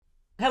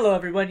Hello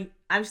everybody,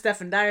 I'm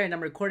Stefan Dyer and I'm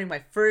recording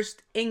my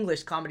first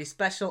English comedy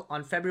special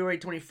on February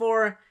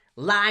 24,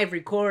 live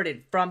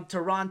recorded from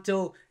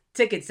Toronto.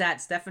 Tickets at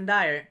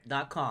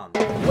stefandyer.com.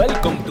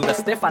 Welcome to the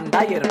Stefan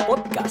Dyer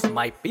podcast,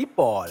 my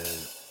people.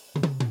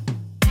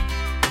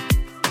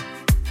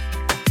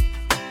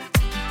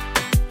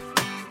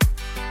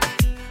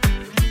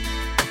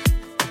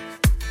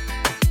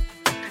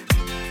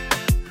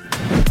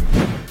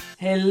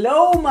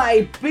 Hello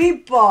my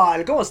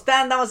people, ¿cómo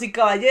están, damas y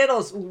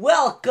caballeros?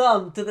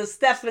 Welcome to the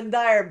Stefan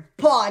Dyer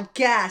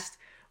podcast,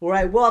 where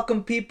I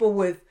welcome people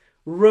with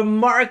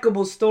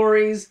remarkable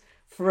stories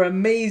for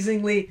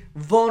amazingly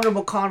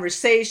vulnerable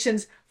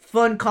conversations,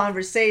 fun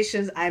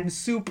conversations. I'm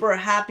super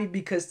happy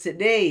because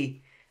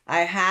today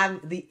I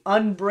have the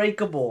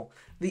unbreakable,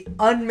 the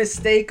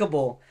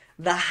unmistakable,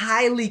 the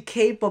highly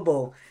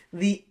capable,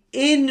 the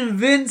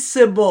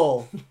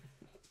invincible,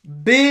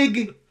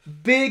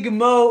 Big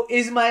Mo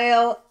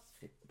Ismail.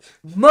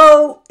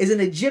 Mo is an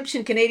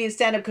Egyptian-Canadian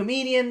stand-up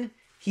comedian.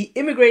 He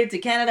immigrated to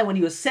Canada when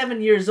he was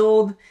 7 years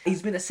old.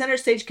 He's been a center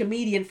stage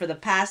comedian for the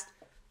past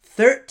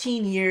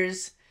 13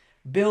 years,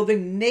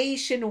 building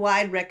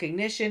nationwide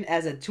recognition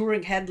as a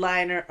touring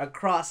headliner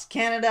across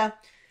Canada.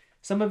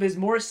 Some of his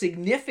more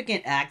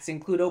significant acts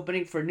include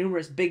opening for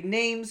numerous big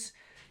names,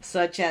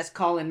 such as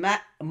Colin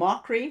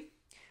Mockery,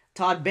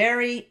 Todd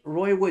Barry,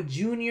 Roy Wood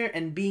Jr.,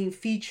 and being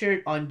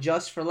featured on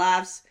Just for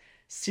Laughs,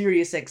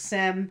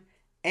 SiriusXM,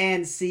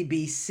 and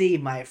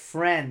CBC, my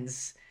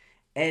friends.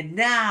 And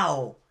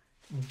now,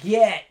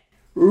 get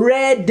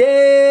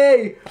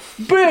ready,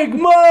 Big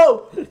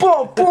Mo!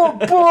 Boom, boom,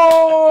 boom!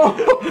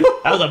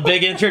 That was a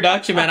big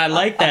introduction, man. I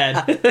like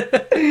that.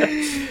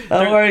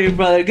 How are you,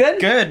 brother? Good?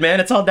 Good, man.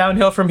 It's all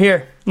downhill from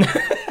here.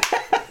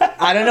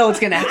 I don't know what's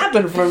going to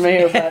happen from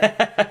here,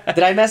 but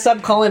did I mess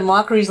up Colin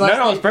Mockery's last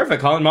No, name? it's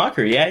perfect. Colin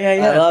Mockery. Yeah.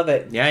 I love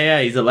it.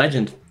 Yeah, he's a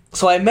legend.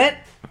 So I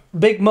met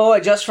Big Mo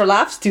at Just for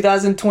Laughs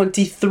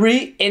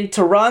 2023 in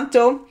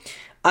Toronto.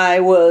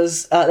 That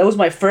was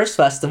my first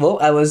festival.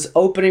 I was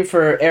opening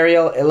for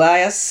Ariel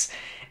Elias,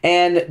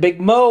 and Big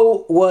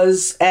Mo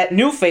was at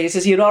New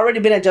Faces. He had already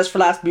been at Just for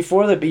Laughs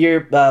before the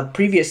year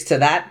previous to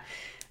that.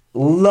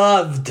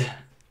 Loved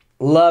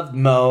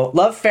Mo.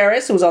 Loved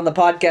Ferris, who was on the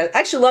podcast.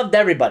 Actually loved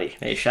everybody.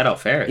 Hey, shout out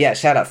Ferris. Yeah,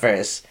 shout out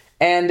Ferris.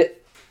 And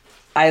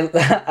I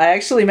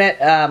actually met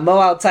Mo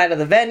outside of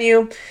the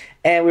venue,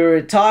 and we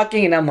were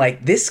talking, and I'm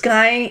like, this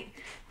guy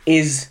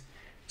is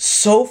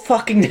so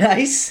fucking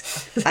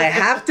nice. I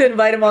have to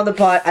invite him on the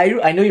pod.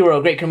 I knew you were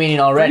a great comedian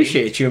already.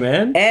 Appreciate you,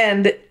 man.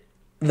 And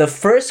the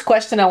first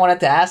question I wanted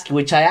to ask you,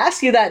 which I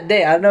asked you that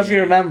day, I don't know if you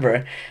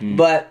remember,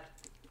 but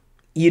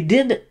you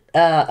did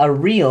a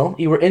reel.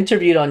 You were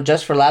interviewed on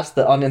Just for Laughs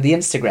on the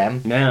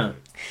Instagram. Yeah.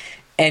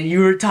 And you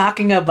were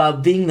talking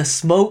about being the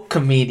smoke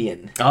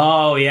comedian.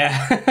 Oh,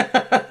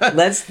 yeah.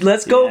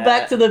 Let's go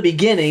back to the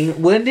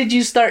beginning. When did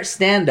you start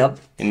stand-up?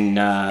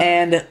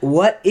 And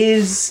what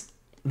is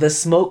the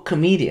smoke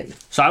comedian?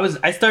 So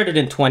I started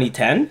in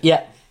 2010.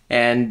 Yeah.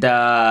 And,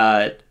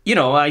 I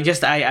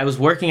was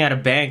working at a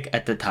bank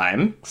at the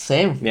time.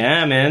 Same.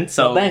 Yeah, man.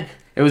 So What bank?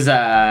 It was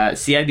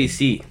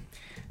CIBC.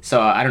 So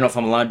I don't know if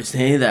I'm allowed to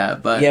say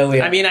that, but yeah, we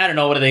are. I mean, I don't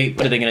know what are they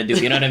gonna do?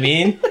 You know what I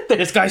mean?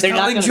 This guy's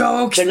telling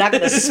jokes. They're not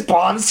gonna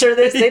sponsor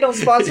this. They don't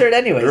sponsor it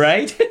anyways,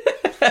 right?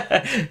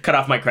 Cut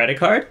off my credit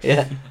card.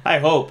 Yeah, I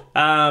hope.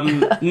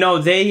 No,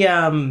 they.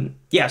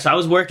 So I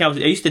was working. I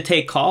used to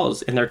take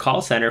calls in their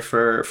call center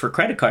for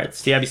credit cards,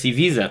 CIBC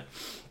Visa.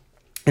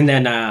 And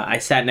then I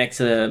sat next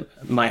to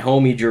my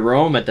homie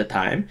Jerome at the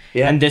time,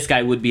 and this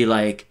guy would be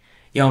like,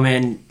 yo,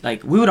 man,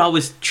 like, we would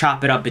always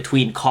chop it up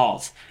between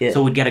calls. Yeah.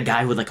 So we'd get a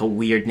guy with, like, a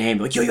weird name.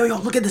 Like, yo,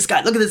 look at this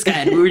guy.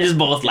 And we would just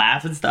both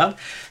laugh and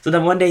stuff. So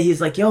then one day he's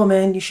like, yo,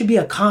 man, you should be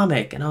a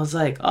comic. And I was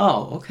like,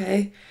 oh,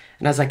 okay.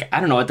 And I was like, I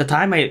don't know. At the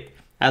time, I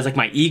was like,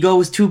 my ego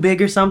was too big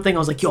or something. I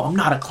was like, yo, I'm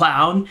not a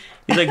clown.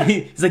 He's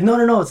like,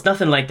 no, it's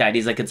nothing like that.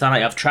 He's like, it's not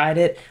like I've tried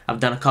it. I've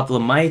done a couple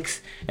of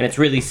mics, and it's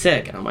really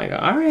sick. And I'm like,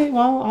 all right,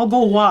 well, I'll go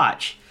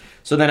watch.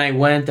 So then I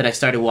went and I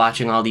started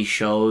watching all these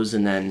shows,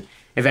 and then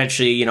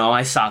eventually,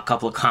 I saw a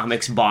couple of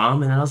comics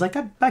bomb, and I was like,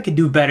 I could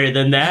do better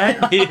than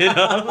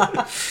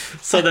that,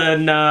 So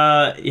then,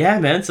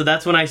 man, so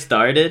that's when I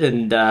started,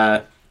 and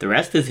the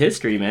rest is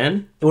history,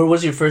 man. Where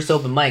was your first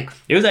open mic?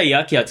 It was at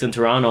Yuck Yucks in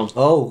Toronto.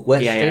 Oh,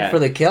 straight for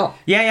the kill.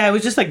 Yeah, it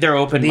was just like their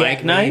open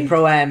mic night.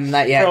 Pro-Am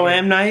night, yeah.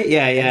 Pro-Am night,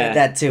 yeah. I did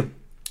that too.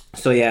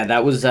 So yeah,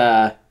 that was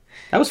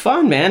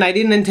fun, man. I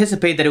didn't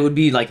anticipate that it would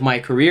be like my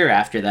career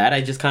after that.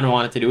 I just kind of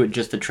wanted to do it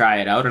just to try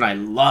it out, and I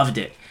loved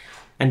it.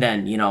 And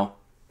then,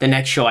 the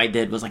next show I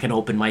did was like an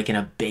open mic in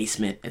a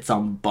basement at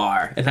some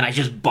bar. And then I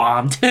just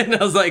bombed. And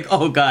I was like,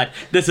 oh, God,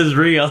 this is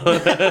real.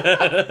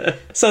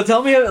 So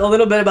tell me a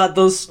little bit about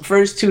those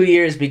first 2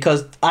 years,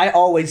 because I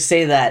always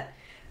say that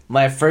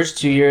my first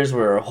 2 years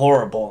were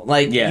horrible.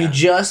 Like, you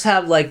just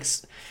have like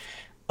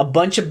a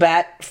bunch of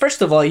bad...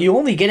 First of all, you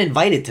only get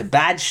invited to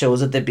bad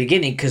shows at the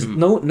beginning because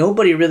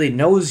nobody really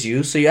knows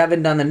you. So you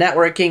haven't done the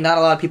networking. Not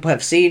a lot of people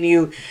have seen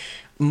you.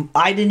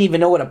 I didn't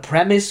even know what a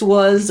premise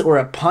was or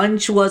a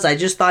punch was. I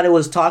just thought it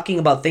was talking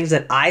about things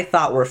that I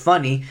thought were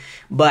funny.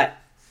 But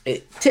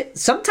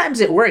sometimes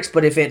it works,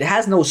 but if it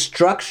has no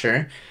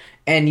structure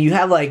and you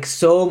have like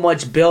so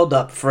much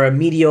build-up for a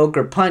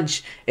mediocre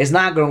punch, it's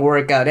not going to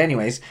work out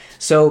anyways.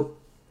 So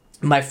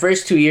my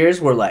first 2 years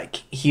were like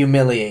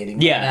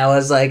humiliating. Yeah. And I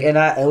was like, and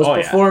I was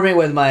performing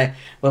with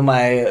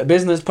my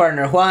business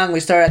partner Juan. We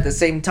started at the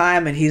same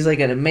time, and he's like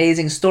an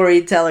amazing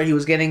storyteller. He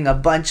was getting a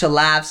bunch of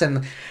laughs,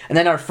 and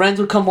then our friends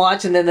would come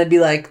watch, and then they'd be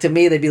like, to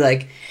me, they'd be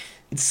like,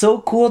 it's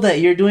so cool that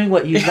you're doing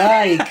what you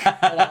like.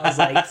 And I was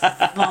like,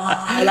 fuck.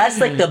 That's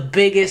like the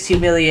biggest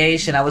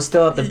humiliation. I was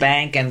still at the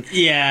bank, and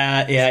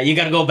Yeah, you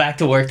gotta go back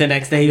to work the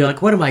next day. You're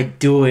like, what am I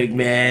doing,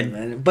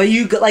 man? but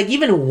you like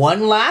even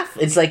one laugh,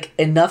 it's like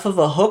enough of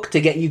a hook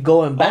to get you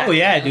going back. Oh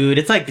yeah, dude,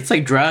 it's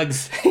like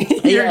drugs.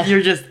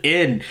 You're just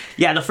in.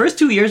 Yeah, the first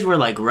 2 years were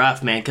like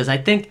rough, man, because I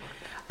think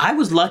I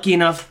was lucky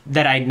enough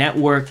that I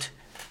networked,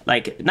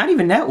 like not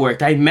even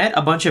networked. I met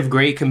a bunch of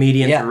great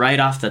comedians right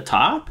off the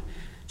top.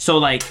 So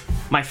like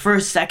my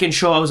second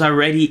show, I was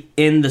already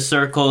in the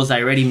circles.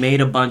 I already made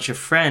a bunch of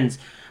friends,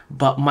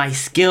 but my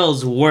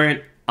skills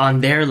weren't on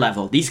their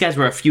level. These guys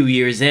were a few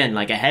years in,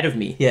 like ahead of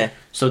me. Yeah.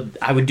 So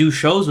I would do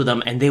shows with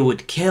them, and they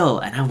would kill,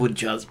 and I would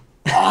just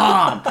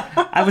bomb.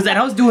 I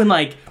was doing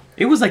like,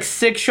 it was like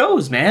 6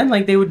 shows, man.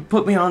 Like they would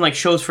put me on like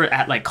shows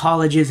at like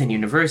colleges and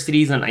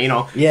universities, and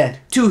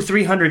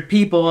 200-300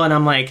 people, and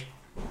I'm like,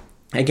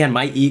 again,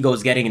 my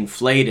ego's getting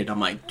inflated.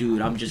 I'm like,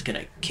 dude, I'm just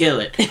gonna kill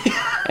it.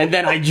 And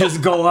then I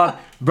just go up.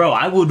 Bro,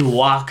 I would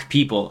walk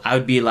people.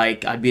 I'd be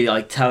like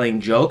telling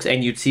jokes,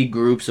 and you'd see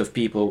groups of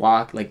people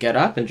get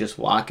up and just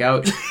walk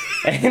out.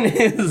 And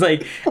it's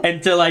like,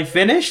 until I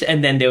finished,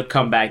 and then they would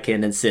come back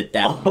in and sit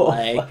down.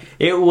 Like,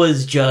 it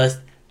was just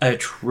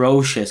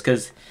atrocious.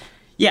 Because,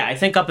 yeah, I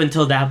think up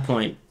until that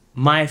point,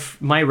 my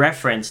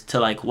reference to,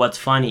 like, what's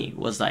funny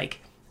was,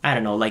 like, I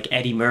don't know, like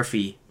Eddie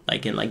Murphy.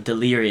 Like in like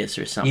Delirious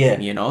or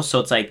something, you know? So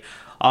it's like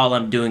all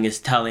I'm doing is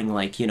telling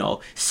like,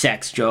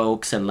 sex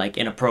jokes and like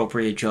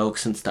inappropriate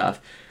jokes and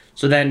stuff.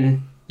 So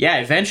then, yeah,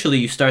 eventually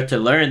you start to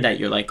learn that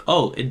you're like,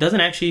 oh, it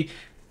doesn't actually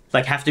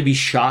like have to be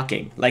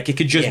shocking. Like it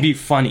could just be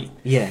funny.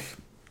 Yeah.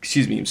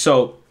 Excuse me.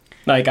 So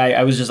like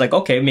I was just like,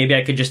 okay, maybe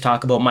I could just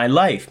talk about my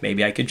life.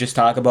 Maybe I could just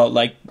talk about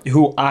like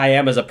who I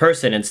am as a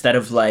person instead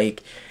of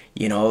like,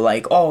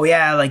 like, oh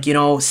yeah, like,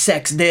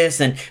 sex this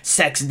and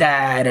sex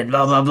that and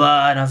blah, blah,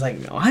 blah. And I was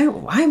like, why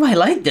am I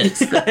like this?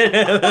 And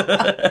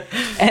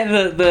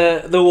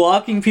the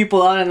walking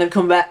people out and then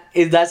come back,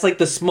 that's like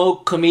the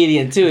smoke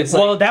comedian too. It's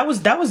well, that was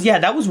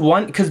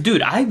one, because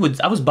dude, I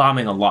was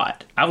bombing a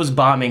lot. I was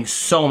bombing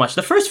so much.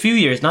 The first few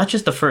years, not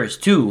just the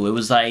first 2, it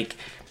was like,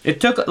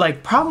 it took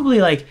like probably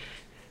like,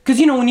 because,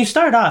 when you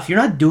start off, you're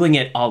not doing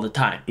it all the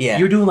time. Yeah.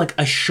 You're doing, like,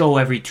 a show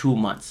every 2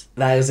 months.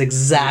 That is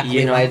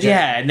exactly my job.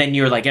 Yeah, and then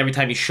you're, like, every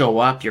time you show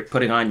up, you're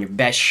putting on your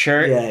best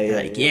shirt. You're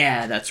like,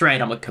 that's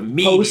right, I'm a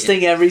comedian.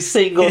 Posting every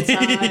single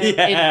time,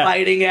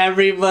 inviting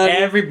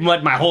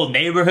everybody. My whole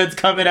neighborhood's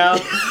coming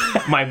out.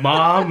 My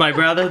mom, my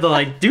brother, they're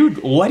like,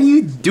 dude, what are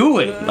you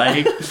doing?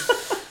 Like,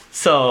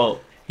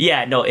 so,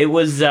 yeah, no, it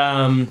was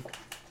rough,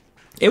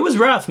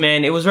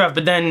 man. It was rough.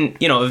 But then,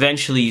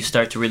 eventually you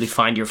start to really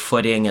find your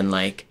footing and,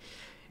 like,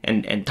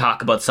 and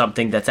talk about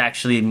something that's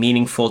actually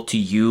meaningful to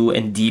you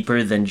and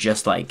deeper than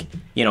just like,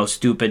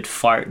 stupid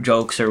fart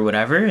jokes or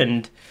whatever.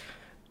 And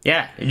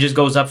yeah, it just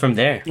goes up from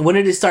there. When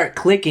did it start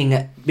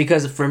clicking?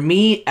 Because for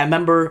me, I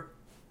remember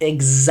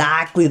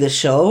exactly the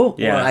show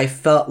where I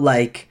felt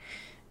like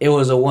it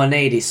was a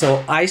 180.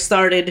 So I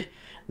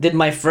did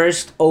my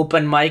first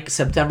open mic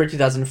September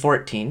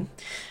 2014.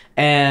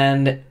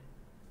 And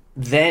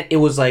then it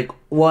was like,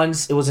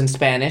 once it was in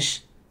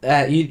Spanish.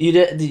 You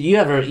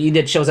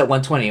did shows at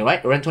 120,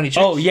 right? 120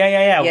 Church? Oh,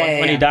 yeah.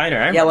 120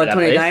 Diner. Yeah,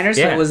 120 Diner.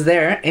 So it was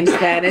there in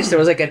Spanish. There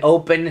was like an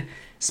open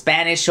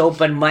Spanish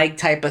open mic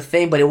type of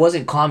thing, but it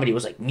wasn't comedy. It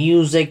was like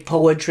music,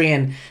 poetry,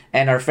 and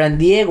our friend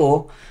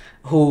Diego,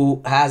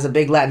 who has a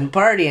big Latin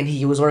party, and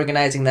he was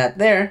organizing that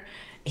there.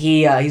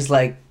 He's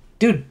like,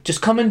 dude,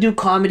 just come and do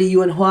comedy,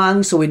 you and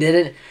Juan. So we did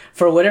it.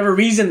 For whatever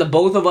reason, the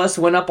both of us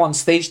went up on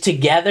stage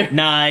together.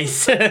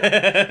 Nice.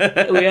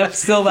 We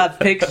still have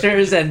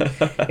pictures, and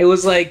it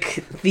was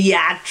like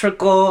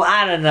theatrical.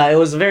 I don't know. It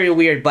was very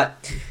weird,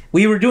 but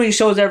we were doing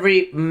shows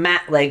every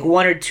like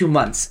 1 or 2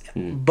 months.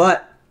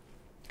 But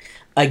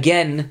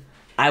again,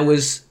 I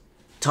was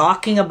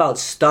talking about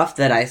stuff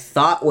that I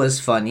thought was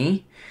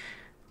funny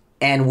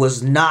and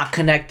was not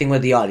connecting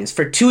with the audience.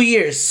 For 2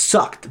 years,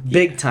 sucked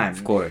big time.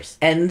 Of course.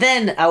 And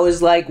then I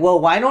was like, well,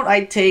 why don't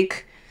I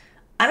take...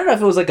 I don't know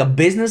if it was like a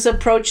business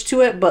approach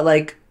to it, but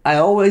like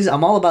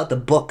I'm all about the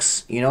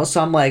books,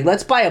 So I'm like,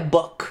 let's buy a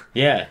book.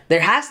 Yeah. There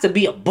has to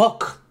be a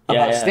book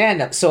about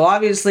stand-up. So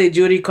obviously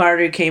Judy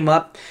Carter came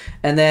up,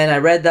 and then I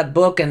read that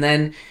book, and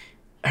then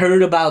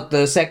heard about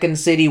the Second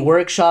City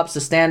workshops,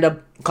 the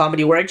stand-up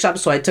comedy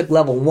workshops. So I took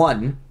level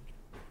 1,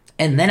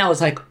 and then I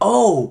was like,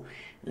 oh,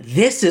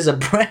 this is a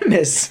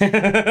premise.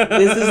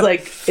 This is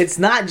like, it's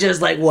not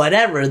just like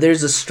whatever.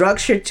 There's a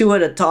structure to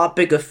it, a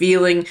topic, a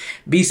feeling,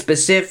 be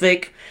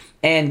specific.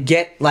 and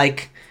get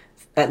like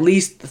at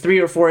least 3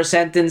 or 4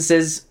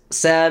 sentences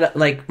said,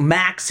 like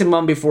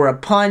maximum before a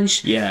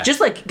punch. Yeah. Just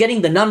like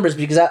getting the numbers,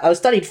 because I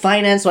studied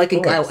finance, so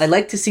I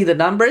like to see the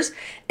numbers.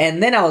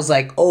 And then I was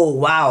like, oh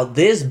wow,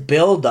 this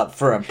build up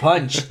for a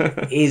punch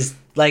is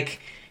like,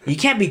 you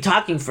can't be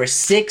talking for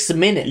 6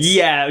 minutes.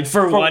 Yeah,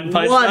 for one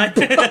punch.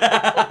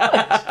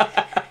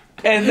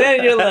 And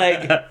then you're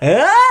like,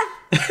 huh?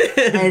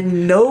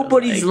 And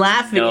nobody's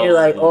laughing. no. You're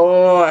like,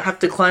 oh, I have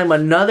to climb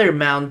another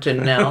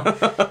mountain now.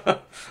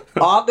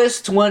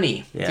 August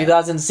 20,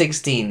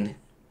 2016,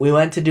 we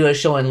went to do a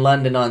show in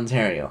London,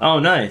 Ontario. Oh,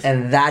 nice.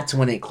 And that's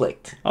when it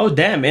clicked. Oh,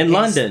 damn, in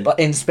London.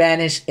 In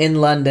Spanish,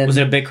 in London. Was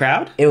it a big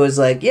crowd? It was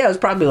like, yeah, it was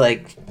probably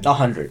like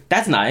 100.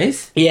 That's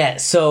nice. Yeah,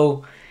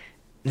 so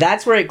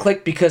that's where it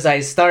clicked, because I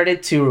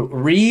started to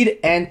read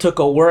and took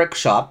a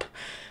workshop.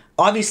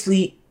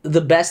 Obviously, the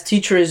best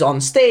teacher is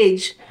on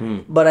stage,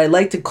 but I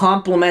like to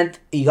compliment.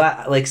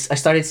 I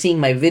started seeing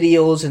my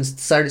videos and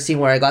started seeing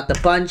where I got the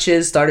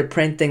punches, started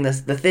printing the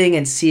thing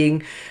and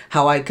seeing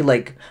how I could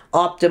like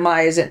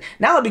optimize it.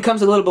 Now it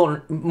becomes a little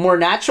bit more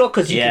natural,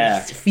 because you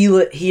can feel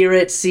it, hear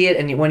it, see it,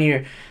 and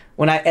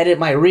when I edit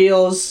my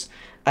reels,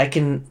 I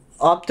can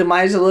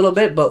optimize a little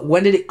bit. But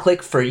when did it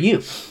click for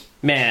you?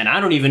 Man, I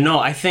don't even know.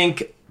 I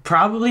think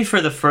probably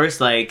for the first,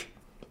 like,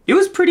 it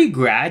was pretty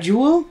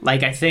gradual.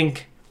 Like, I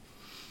think,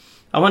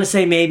 I want to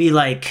say maybe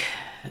like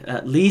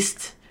at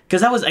least,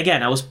 because I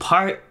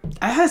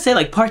had to say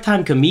like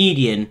part-time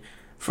comedian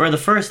for the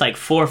first like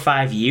 4 or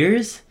 5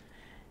 years.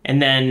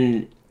 And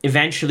then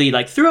eventually,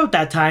 like throughout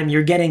that time,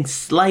 you're getting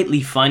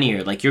slightly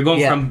funnier. Like you're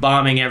going from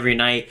bombing every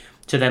night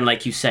to then,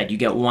 like you said, you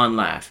get 1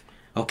 laugh.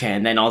 Okay,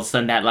 and then all of a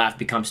sudden that laugh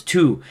becomes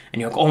 2.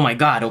 And you're like, oh my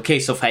God, okay,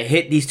 so if I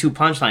hit these 2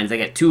 punchlines, I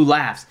get 2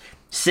 laughs.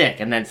 Sick.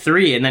 And then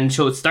 3. And then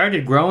so it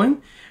started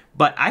growing.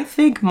 But I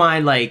think my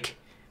like,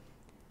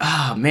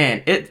 oh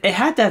man, it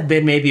had to have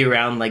been maybe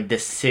around like the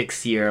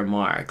 6-year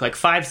mark. Like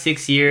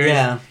 5-6 years.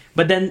 Yeah.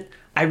 But then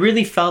I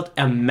really felt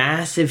a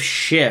massive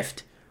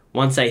shift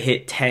once I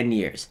hit 10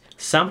 years.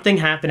 Something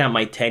happened at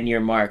my 10-year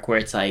mark where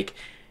it's like,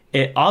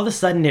 all of a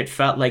sudden it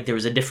felt like there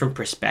was a different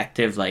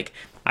perspective. Like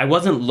I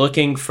wasn't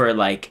looking for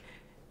like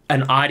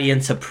an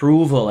audience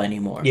approval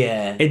anymore.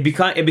 Yeah. It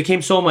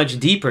became so much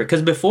deeper,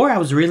 because before I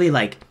was really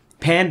like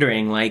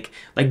pandering, like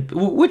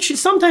which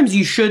sometimes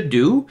you should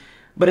do,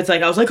 but it's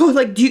like I was like, oh,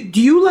 like do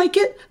you like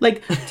it?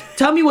 Like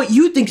tell me what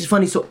you think is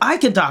funny so I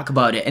can talk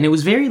about it. And it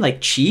was very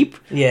like cheap,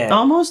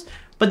 almost.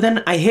 But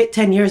then I hit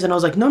 10 years and I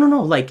was like, no,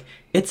 like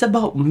it's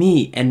about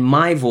me and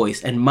my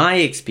voice and my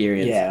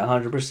experience. Yeah,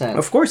 100%.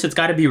 Of course, it's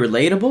got to be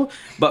relatable,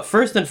 but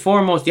first and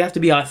foremost, you have to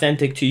be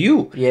authentic to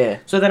you. Yeah.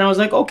 So then I was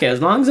like, okay,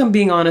 as long as I'm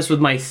being honest with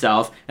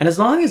myself, and as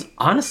long as,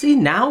 honestly,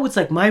 now it's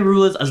like my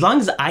rule is, as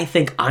long as I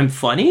think I'm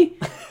funny,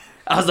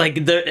 I was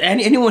like,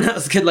 anyone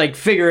else could like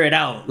figure it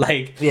out.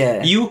 Like,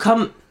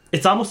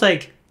 it's almost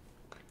like,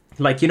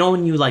 you know,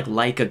 when you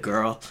like a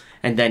girl,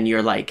 and then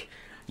you're like,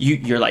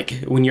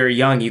 when you're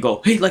young, you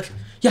go, hey, like,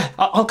 yeah,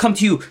 I'll come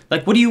to you.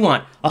 Like, what do you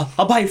want?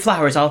 I'll buy you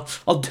flowers. I'll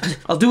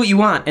do what you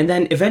want. And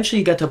then eventually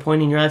you get to a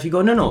point in your life, you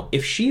go, no.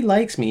 If she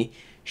likes me,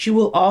 she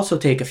will also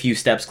take a few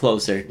steps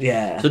closer.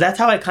 Yeah. So that's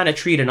how I kind of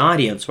treat an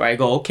audience, where I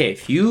go, okay,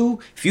 if you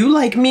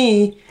like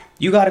me,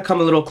 you got to come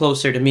a little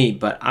closer to me,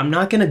 but I'm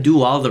not going to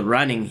do all the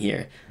running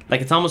here.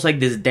 Like, it's almost like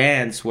this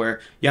dance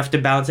where you have to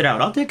balance it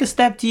out. I'll take a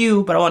step to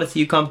you, but I want to see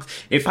you come.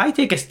 If I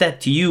take a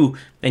step to you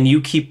and you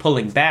keep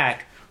pulling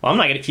back, well, I'm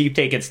not going to keep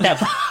taking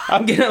steps.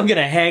 I'm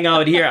gonna hang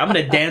out here. I'm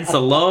going to dance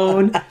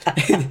alone.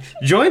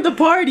 Join the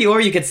party, or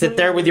you could sit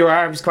there with your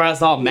arms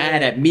crossed all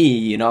mad at me,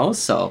 you know?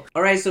 So.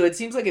 All right, so it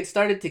seems like it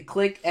started to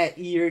click at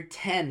year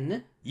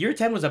 10. Year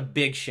 10 was a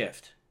big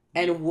shift.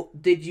 And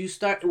did you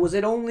start, was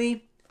it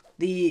only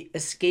the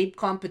escape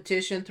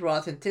competition through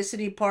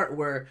authenticity part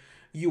where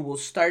you will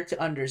start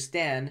to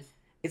understand?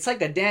 It's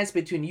like a dance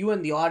between you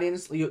and the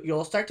audience.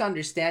 You'll start to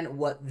understand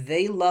what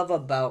they love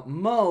about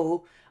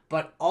Mo,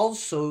 but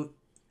also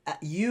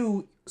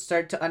you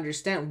start to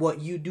understand what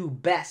you do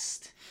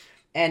best.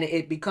 And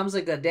it becomes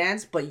like a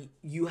dance, but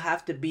you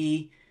have to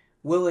be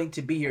willing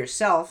to be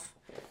yourself,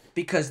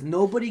 because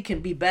nobody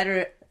can be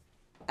better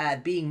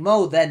at being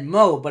Mo than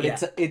Mo. But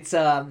it's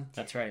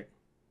that's right.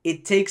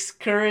 It takes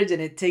courage,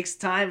 and it takes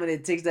time, and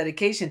it takes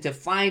dedication to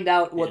find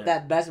out what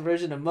that best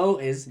version of Mo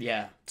is.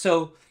 Yeah.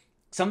 So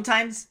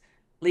sometimes,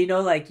 you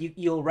know, like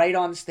you'll write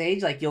on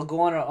stage, like you'll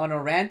go on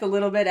a rant a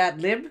little bit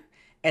ad lib,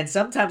 and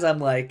sometimes I'm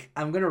like,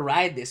 I'm gonna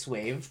ride this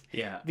wave,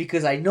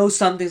 because I know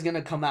something's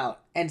gonna come out.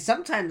 And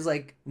sometimes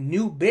like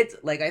new bits,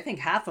 like I think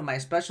half of my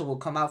special will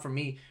come out from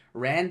me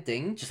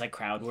ranting, just like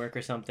crowd work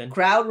or something.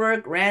 Crowd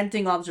work,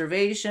 ranting,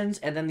 observations,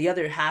 and then the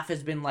other half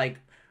has been like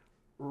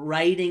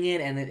writing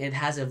it, and it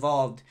has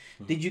evolved.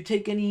 Did you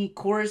take any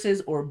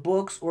courses or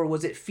books, or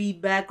was it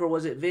feedback, or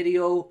was it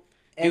video?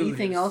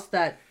 Anything else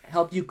that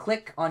helped you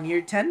click on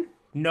year 10?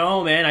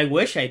 No, man, I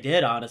wish I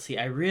did, honestly.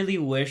 I really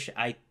wish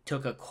I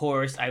took a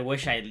course. I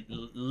wish I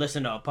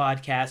listened to a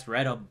podcast,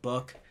 read a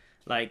book.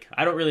 Like,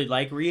 I don't really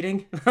like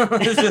reading,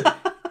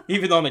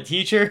 even though I'm a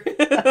teacher.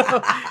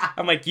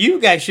 I'm like, you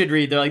guys should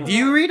read. They're like, do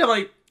you read? I'm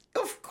like,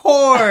 of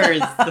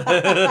course.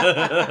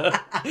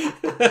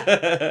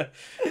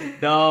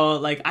 No,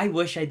 like I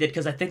wish I did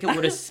because I think it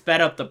would have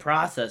sped up the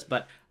process.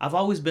 But I've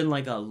always been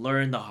like a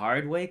learn the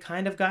hard way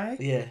kind of guy.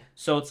 Yeah.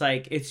 So it's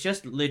like it's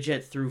just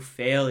legit through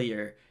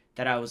failure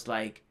that I was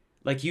like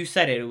you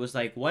said it. It was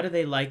like, what do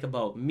they like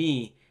about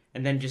me?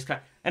 And then just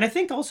and I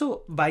think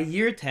also by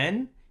year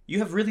 10, you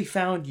have really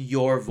found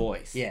your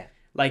voice. Yeah.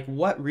 Like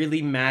what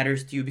really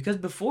matters to you, because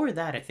before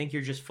that I think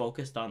you're just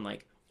focused on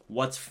like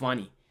what's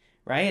funny,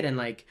 right? And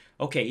like,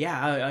 okay,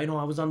 yeah, I know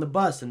I was on the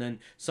bus and then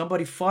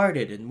somebody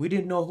farted and we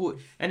didn't know who,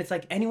 and it's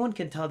like anyone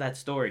can tell that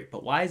story,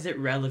 but why is it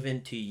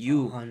relevant to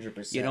you?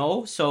 100%. You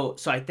know? So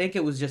I think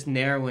it was just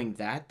narrowing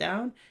that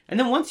down. And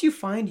then once you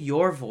find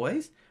your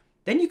voice,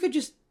 then you could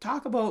just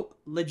talk about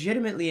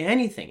legitimately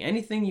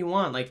anything you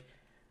want. Like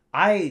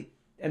and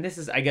this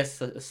is I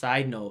guess a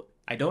side note,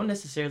 I don't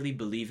necessarily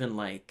believe in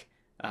like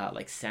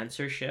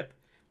censorship.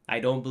 I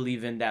don't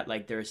believe in that,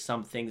 like there's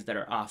some things that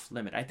are off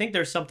limit. I think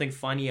there's something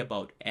funny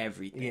about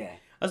everything. Yeah.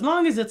 As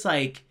long as it's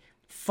like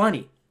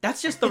funny.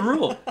 That's just the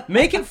rule.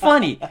 Make it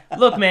funny.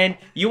 Look, man,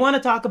 you want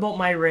to talk about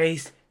my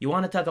race, you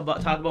want to talk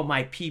about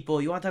my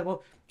people, you want to talk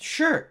about,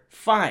 sure,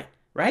 fine,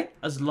 right?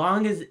 As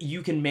long as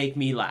you can make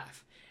me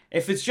laugh.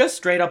 If it's just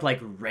straight up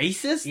like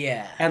racist,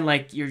 Yeah. and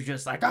like you're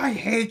just like, I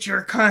hate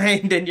your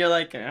kind, and you're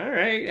like, all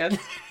right,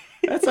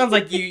 that sounds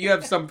like you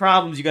have some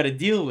problems you got to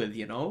deal with,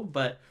 you know.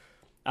 But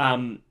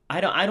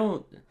I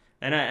don't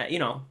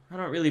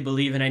really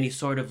believe in any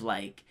sort of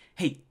like,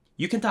 hey,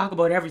 you can talk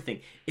about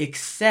everything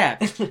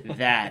except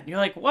that. And you're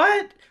like,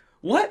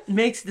 what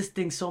makes this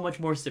thing so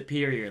much more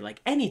superior? Like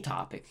any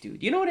topic,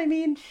 dude. You know what I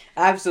mean?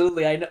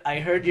 Absolutely. I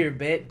heard your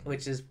bit,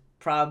 which is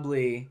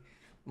probably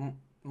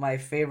my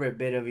favorite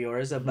bit of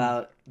yours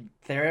about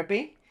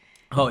therapy.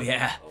 Oh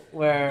yeah.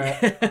 Where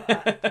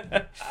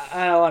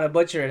I don't want to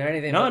butcher it or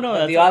anything. No, but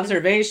that's the okay.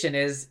 observation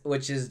is,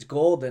 which is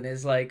golden,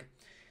 is like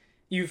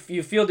you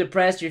feel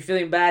depressed, you're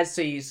feeling bad,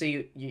 so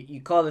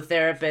you call the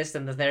therapist,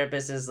 and the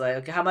therapist is like,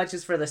 okay, how much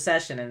is for the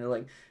session? And they're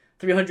like,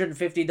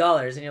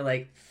 $350, and you're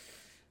like,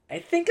 I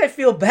think I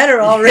feel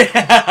better already.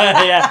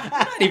 Yeah,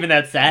 not even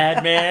that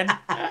sad, man.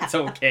 It's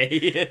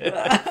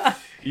okay.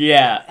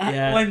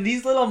 Yeah. When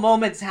these little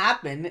moments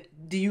happen,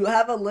 do you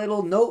have a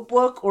little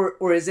notebook,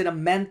 or is it a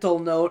mental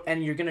note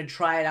and you're gonna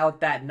try it out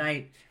that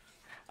night?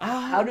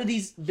 How do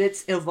these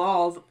bits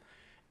evolve?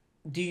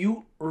 Do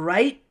you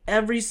write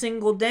every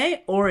single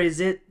day, or is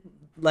it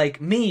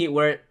like me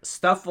where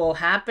stuff will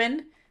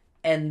happen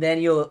and then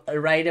you'll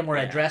write him or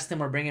address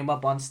him or bring him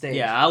up on stage?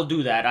 Yeah, I'll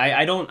do that.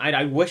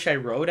 I wish I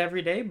wrote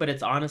every day, but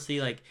it's honestly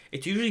like,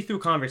 it's usually through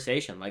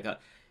conversation. Like,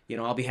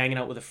 I'll be hanging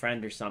out with a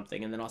friend or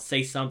something, and then I'll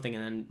say something,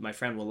 and then my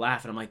friend will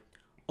laugh, and I'm like,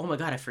 oh my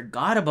God, I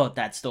forgot about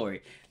that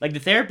story. Like the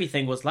therapy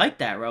thing was like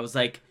that, where I was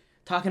like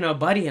talking to a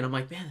buddy, and I'm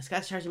like, man, this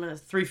guy's charging me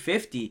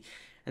 $350.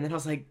 And then I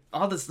was like,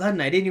 all of a sudden,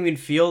 I didn't even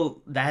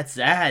feel that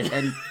sad.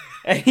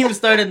 And he was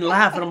starting to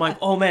laugh. And I'm like,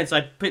 oh, man. So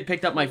I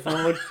picked up my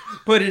phone,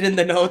 put it in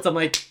the notes. I'm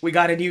like, we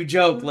got a new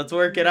joke. Let's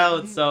work it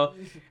out. So,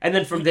 and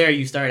then from there,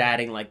 you start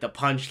adding, like, the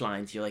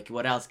punchlines. You're like,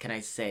 what else can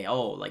I say?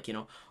 Oh, like,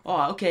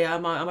 oh, okay,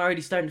 I'm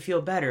already starting to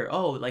feel better.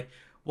 Oh, like,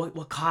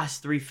 what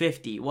costs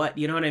 $350? What,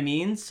 you know what I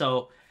mean?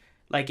 So,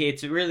 like,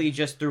 it's really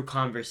just through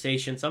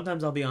conversation.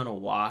 Sometimes I'll be on a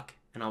walk,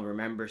 and I'll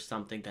remember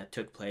something that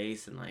took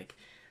place. And, like,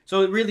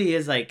 so it really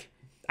is, like,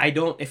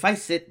 if I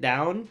sit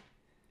down,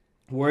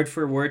 word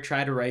for word,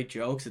 try to write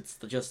jokes, it's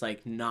just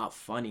like not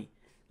funny.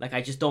 Like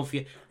I just don't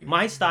feel,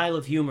 my style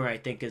of humor, I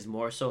think, is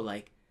more so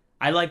like,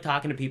 I like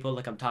talking to people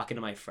like I'm talking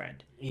to my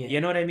friend. Yeah. You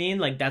know what I mean?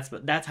 Like that's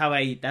how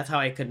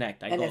I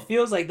connect. It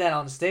feels like that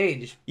on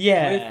stage.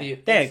 Yeah. With you.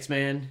 Thanks,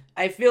 man.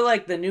 I feel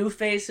like the new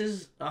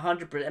faces,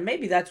 100%.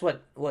 Maybe that's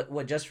what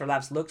Just for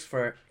Laughs looks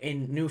for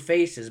in new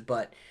faces.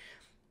 But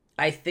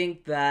I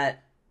think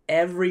that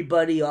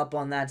everybody up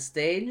on that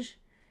stage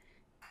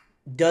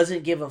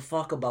doesn't give a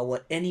fuck about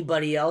what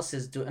anybody else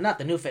is doing. Not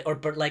the new face,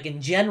 but like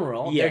in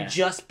general, they're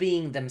just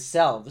being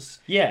themselves.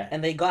 Yeah.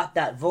 And they got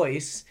that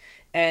voice.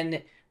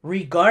 And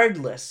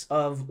regardless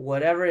of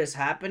whatever is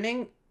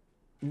happening,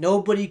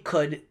 nobody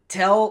could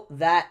tell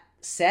that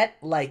set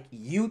like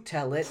you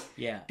tell it.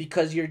 Yeah.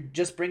 Because you're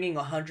just bringing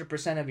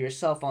 100% of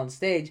yourself on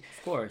stage.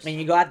 Of course. And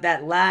you got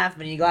that laugh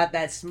and you got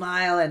that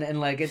smile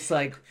and like, it's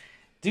like,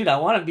 dude, I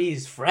want to be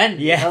his friend.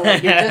 Yeah. You know?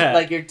 Like, you're just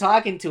like, you're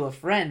talking to a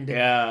friend.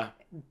 Yeah.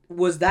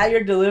 Was that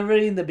your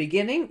delivery in the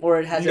beginning, or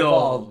it has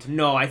evolved?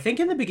 No, I think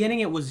in the beginning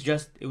it was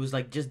just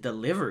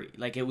delivery.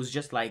 Like it was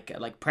just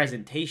like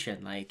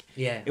presentation. Like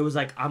it was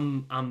like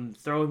I'm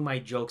throwing my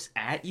jokes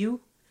at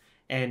you,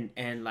 and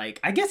like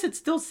I guess it's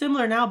still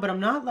similar now, but I'm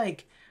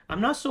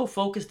not so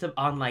focused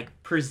on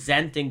like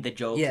presenting the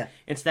joke. Yeah.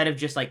 Instead of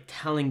just like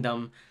telling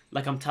them,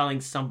 like I'm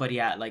telling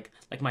somebody at like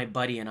my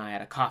buddy and I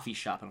at a coffee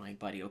shop, and I'm like,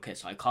 buddy, okay,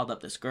 so I called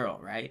up this girl,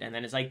 right? And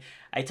then it's like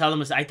I tell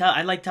them,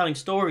 I like telling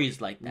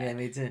stories like that. Yeah,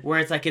 me too. Where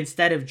it's like,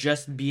 instead of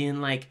just being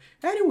like,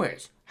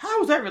 anyways, how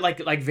was that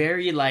like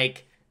very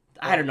like,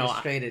 I don't know,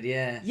 frustrated,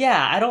 yeah.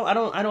 Yeah, I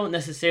don't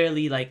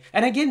necessarily like,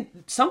 and again,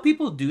 some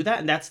people do that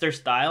and that's their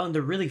style and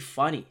they're really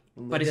funny.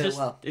 But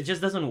it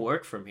just doesn't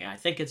work for me. I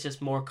think it's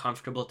just more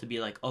comfortable to be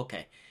like,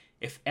 okay,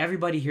 if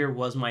everybody here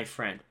was my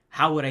friend,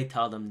 how would I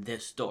tell them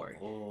this story?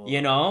 Oh.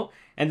 You know?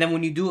 And then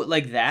when you do it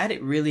like that,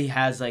 it really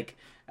has like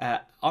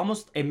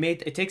almost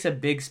it takes a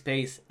big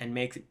space and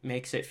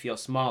makes it feel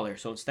smaller.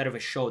 So instead of a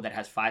show that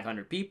has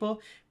 500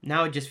 people,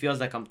 now it just feels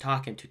like I'm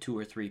talking to 2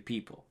 or 3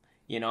 people,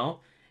 you know?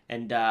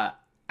 And I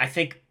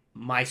think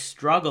my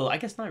struggle, I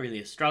guess not really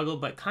a struggle,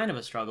 but kind of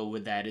a struggle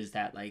with that is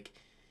that like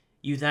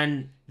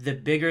the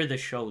bigger the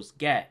shows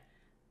get,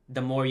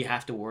 the more you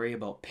have to worry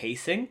about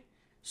pacing.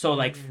 So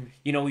like,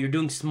 you know, you're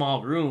doing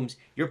small rooms,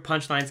 your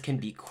punchlines can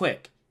be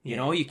quick. You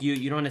know,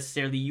 you don't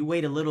necessarily, you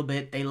wait a little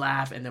bit, they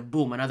laugh, and then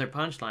boom, another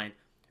punchline.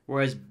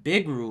 Whereas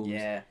big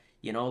rooms,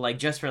 you know, like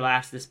Just for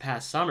Laughs this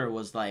past summer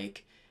was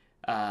like,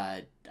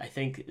 I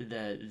think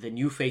the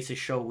New Faces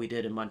show we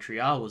did in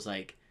Montreal was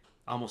like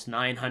almost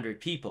 900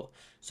 people.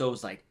 So it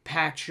was like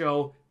packed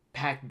show,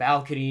 packed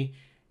balcony,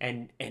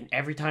 and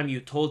every time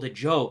you told a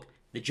joke,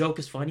 the joke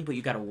is funny, but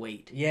you gotta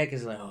wait. Yeah,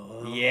 because like,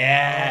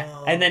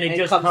 and then it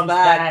just comes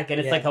back, and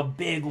it's like a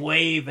big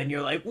wave, and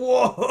you're like,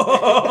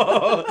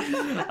 whoa,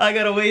 I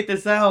gotta wait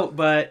this out.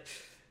 But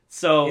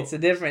so it's a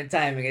different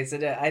timing.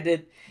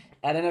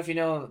 I don't know if you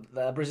know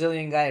the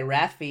Brazilian guy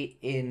Rafi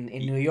in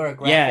New York.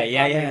 Rafi,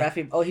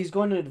 Rafi. Oh, he's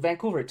going to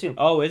Vancouver too.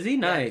 Oh, is he?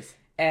 Nice.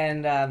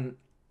 Yeah.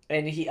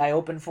 And I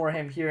opened for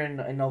him here in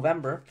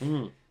November.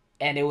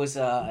 And it was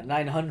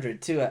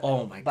 900 too.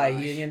 By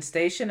Union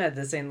Station at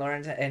the St.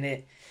 Lawrence,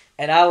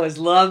 and I was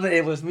loving it.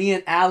 It was me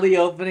and Ali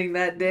opening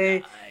that day,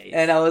 nice.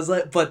 And I was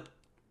like, but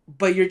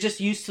you're just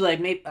used to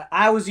like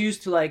I was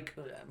used to like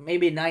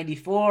maybe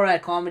 94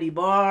 at Comedy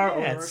Bar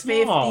or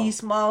 50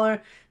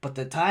 smaller, but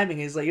the timing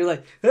is like you're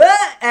like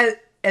and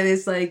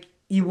it's like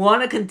you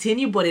want to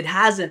continue, but it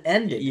hasn't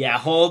ended. Yeah,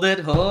 hold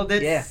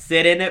it,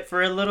 sit in it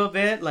for a little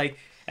bit, like,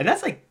 and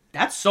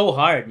that's so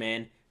hard,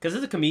 man. Because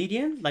as a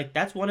comedian, like,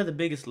 that's one of the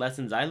biggest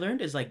lessons I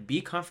learned is, like,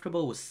 be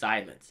comfortable with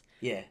silence.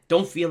 Yeah.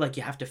 Don't feel like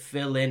you have to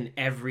fill in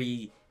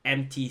every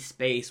empty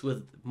space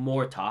with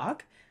more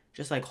talk.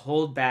 Just, like,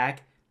 hold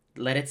back,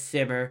 let it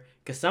simmer.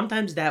 Because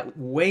sometimes that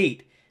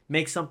wait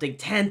makes something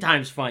 10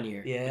 times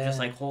funnier. Yeah. Than just,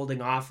 like,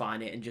 holding off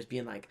on it and just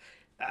being like,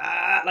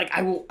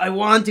 I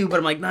want to, but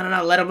I'm like,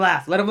 no, let him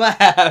laugh,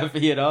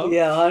 you know?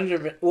 Yeah,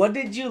 100%. What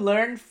did you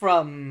learn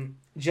from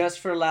Just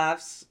for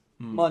Laughs,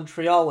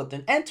 Montreal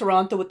and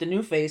Toronto with the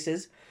New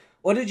Faces?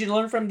 What did you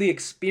learn from the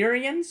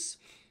experience,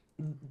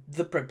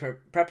 the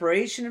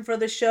preparation for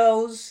the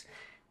shows,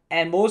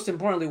 and most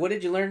importantly, what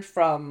did you learn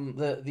from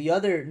the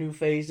other New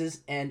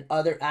Faces and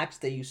other acts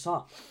that you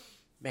saw?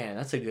 Man,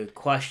 that's a good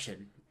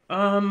question.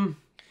 I'll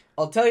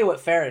tell you what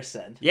Ferris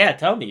said. Yeah,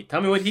 tell me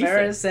what he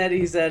said.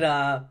 He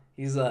said,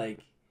 he's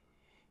like,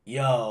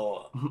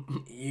 yo,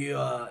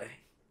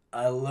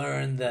 I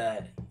learned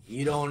that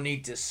you don't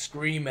need to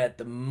scream at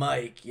the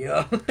mic,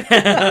 yo.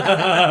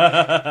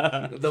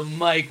 The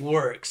mic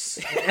works.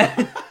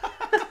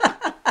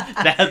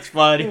 That's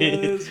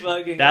funny.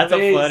 That's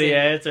amazing. A funny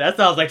answer. That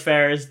sounds like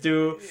Ferris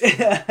too.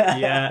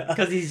 Yeah,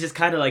 because he's just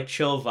kind of like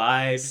chill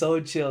vibe.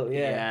 So chill,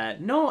 yeah.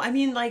 No, I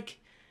mean, like,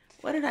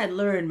 what did I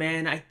learn,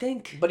 man? I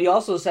think... But he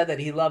also said that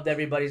he loved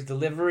everybody's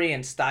delivery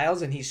and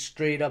styles, and he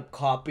straight up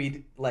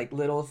copied, like,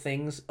 little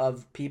things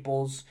of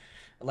people's...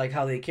 like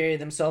how they carry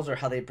themselves or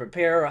how they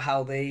prepare or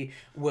how they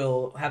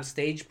will have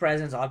stage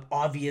presence.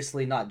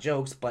 Obviously not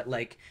jokes, but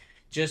like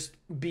just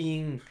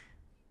being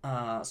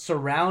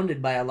surrounded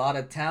by a lot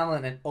of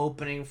talent and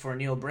opening for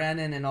Neil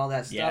Brennan and all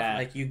that stuff. Yeah.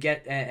 Like you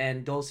get,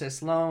 and Dulce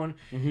Sloan,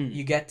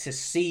 you get to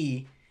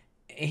see,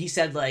 he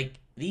said like,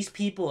 these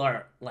people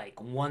are like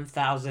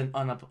 1,000%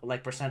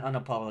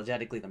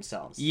 unapologetically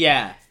themselves.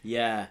 Yeah.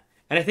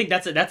 And I think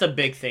that's a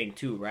big thing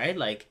too, right?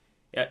 Like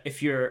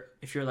if you're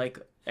like,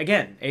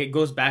 again, it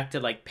goes back to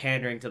like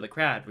pandering to the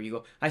crowd where you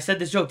go, I said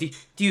this joke.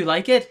 Do you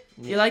like it?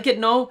 Do you like it?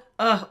 No?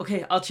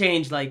 Okay, I'll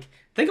change. Like,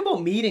 think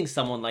about meeting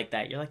someone like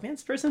that. You're like, man,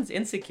 this person's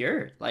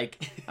insecure.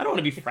 Like, I don't want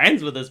to be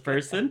friends with this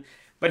person.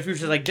 But if you're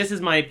just like, this is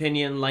my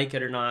opinion, like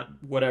it or not,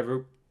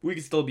 whatever, we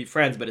can still be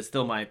friends, but it's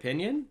still my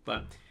opinion.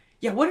 But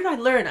yeah, what did I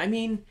learn? I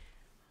mean,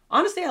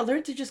 honestly, I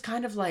learned to just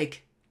kind of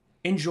like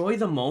enjoy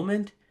the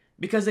moment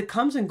because it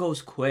comes and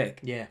goes quick.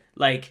 Yeah.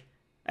 Like,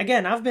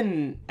 again, I've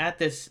been at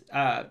this...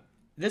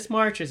 this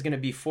March is going to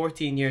be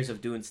 14 years of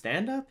doing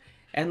stand-up.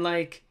 And,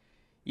 like,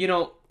 you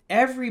know,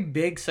 every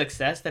big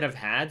success that I've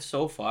had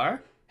so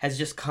far has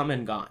just come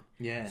and gone.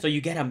 Yeah. So you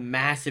get a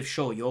massive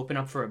show. You open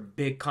up for a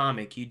big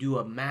comic. You do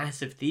a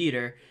massive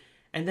theater.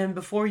 And then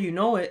before you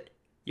know it,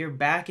 you're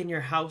back in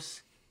your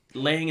house,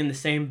 laying in the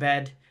same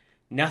bed.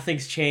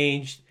 Nothing's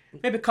changed.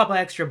 Maybe a couple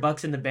extra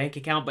bucks in the bank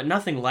account, but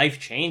nothing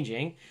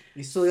life-changing.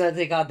 You still gotta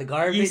take out the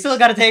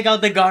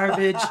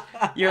garbage.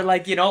 You're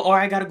like, you know, or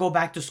I gotta go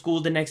back to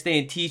school the next day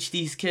and teach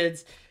these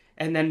kids.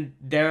 And then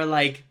they're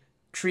like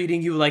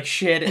treating you like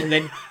shit. And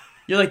then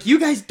you're like, you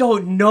guys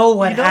don't know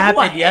what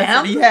happened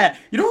yesterday. Yeah.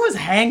 You know who I was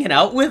hanging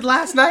out with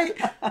last night?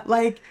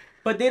 Like,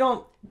 but they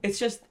don't, it's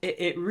just,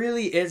 it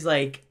really is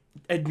like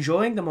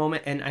enjoying the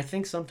moment. And I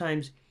think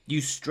sometimes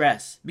you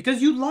stress because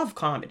you love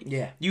comedy.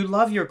 Yeah. You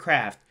love your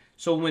craft.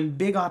 So when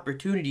big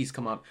opportunities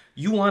come up,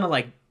 you want to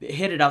like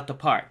hit it out the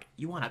park.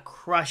 You want to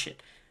crush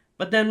it.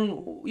 But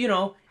then, you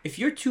know, if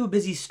you're too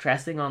busy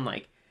stressing on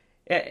like,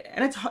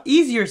 and it's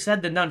easier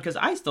said than done because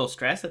I still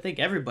stress. I think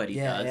everybody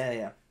does.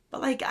 Yeah.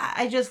 But like,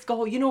 I just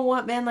go, you know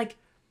what, man? Like,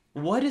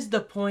 what is the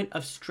point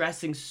of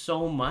stressing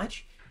so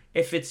much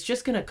if it's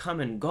just gonna come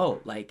and go?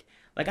 Like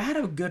I had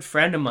a good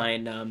friend of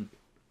mine,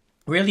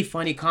 really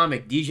funny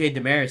comic, DJ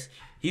Damaris.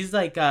 He's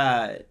like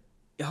a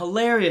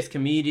hilarious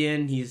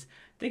comedian.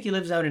 I think he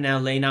lives out in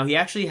LA now. He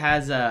actually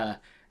has a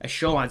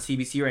show on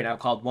CBC right now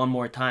called One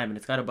More Time, and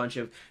it's got a bunch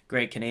of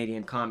great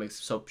Canadian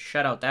comics. So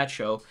shout out that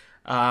show.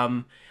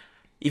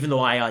 Even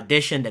though I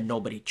auditioned and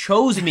nobody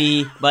chose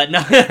me, but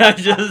no, I'm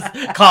just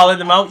calling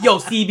them out. Yo,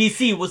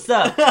 CBC, what's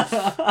up?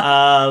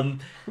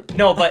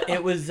 No, but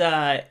it was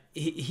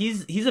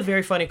he's a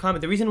very funny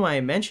comic. The reason why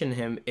I mention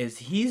him is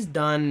he's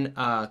done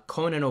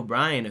Conan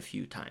O'Brien a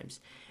few times,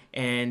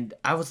 and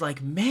I was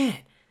like, man,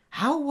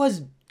 how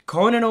was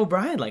Conan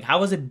O'Brien? Like,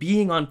 how was it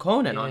being on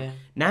Conan on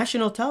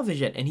national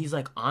television? And he's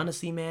like,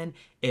 honestly, man,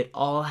 it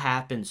all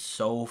happened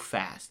so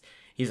fast.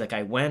 He's like,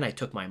 I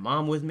took my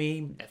mom with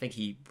me. I think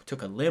he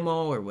took a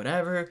limo or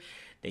whatever.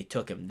 They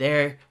took him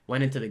there,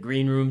 went into the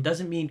green room.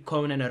 Doesn't mean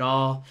Conan at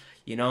all,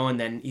 you know, and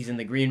then he's in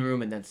the green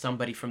room and then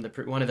somebody from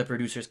one of the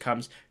producers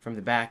comes from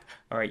the back.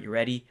 All right, you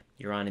ready?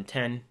 You're on in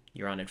 10.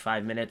 You're on in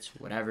 5 minutes,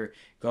 whatever.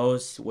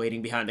 Goes,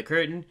 waiting behind the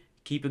curtain.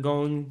 Keep it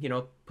going, you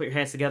know, put your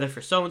hands together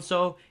for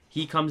so-and-so.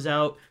 He comes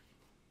out,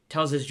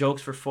 tells his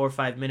jokes for 4 or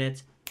 5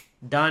 minutes.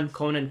 Done.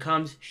 Conan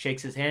comes,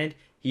 shakes his hand.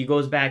 He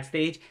goes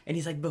backstage and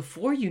he's like,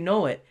 before you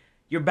know it,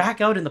 you're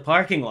back out in the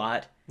parking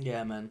lot.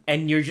 Yeah, man.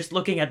 And you're just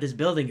looking at this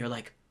building. You're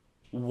like,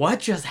 what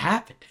just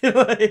happened?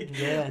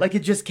 Like it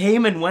just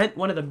came and went,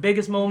 one of the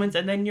biggest moments,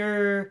 and then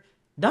you're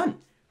done.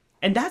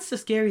 And that's the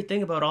scary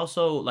thing about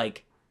also,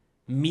 like,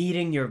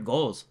 meeting your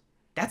goals.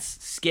 That's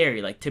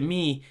scary. Like, to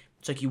me,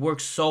 it's like you work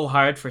so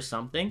hard for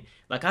something.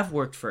 Like, I've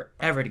worked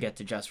forever to get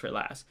to Just for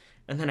Laughs.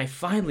 And then I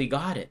finally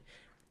got it.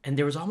 And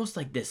there was almost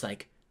like this,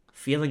 like,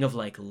 feeling of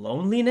like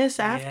loneliness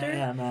after.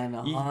 Yeah, man,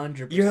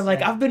 100%. You're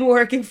like, I've been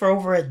working for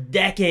over a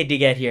decade to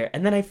get here,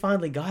 and then I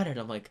finally got it.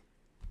 I'm like,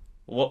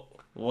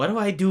 what do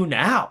I do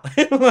now?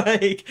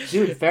 Like,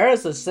 dude,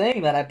 Ferris was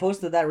saying that. I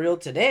posted that reel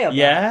today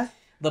about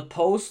the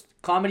post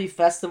comedy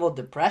festival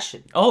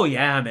depression. Oh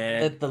yeah,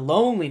 man. The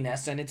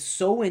loneliness, and it's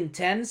so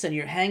intense, and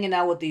you're hanging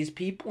out with these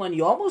people, and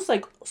you almost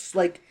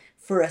like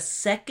for a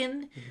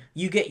second,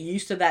 you get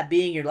used to that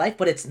being your life,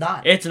 but it's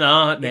not. It's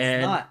not, man.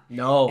 It's not.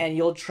 No. And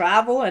you'll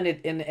travel,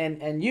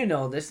 and you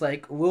know this.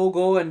 Like, we'll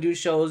go and do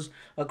shows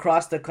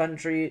across the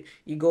country.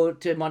 You go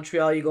to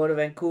Montreal, you go to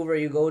Vancouver,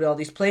 you go to all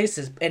these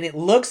places, and it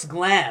looks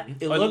glam.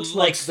 It looks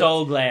like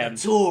so glam.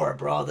 The tour,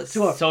 bro. The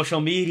tour. Social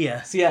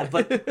media. So, yeah,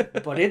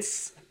 but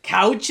it's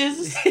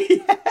couches.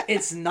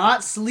 It's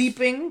not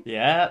sleeping.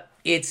 Yeah.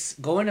 It's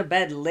going to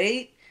bed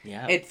late.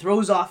 Yeah. It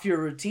throws off your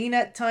routine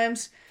at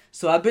times.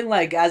 So I've been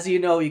like, as you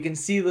know, you can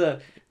see the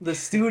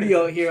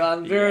studio here.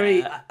 I'm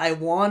very, I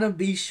want to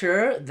be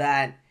sure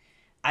that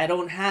I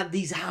don't have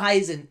these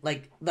highs, and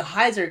like the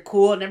highs are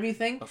cool and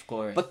everything. Of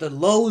course. But the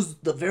lows,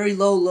 the very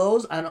low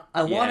lows,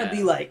 I want to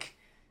be like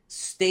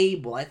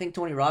stable. I think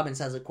Tony Robbins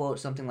has a quote,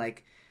 something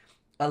like,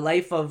 a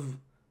life of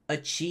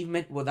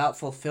achievement without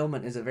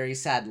fulfillment is a very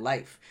sad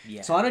life.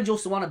 Yeah. So I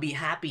just want to be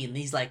happy in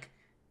these like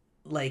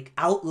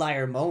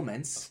outlier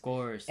moments. Of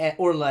course.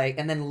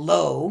 And then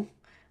low.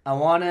 I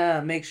want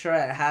to make sure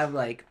I have,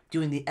 like,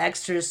 doing the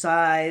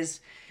exercise,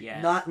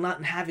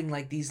 not having,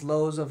 like, these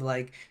lows of,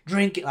 like,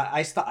 drinking.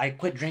 I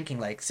quit drinking,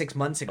 like, 6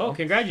 months ago. Oh,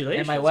 congratulations.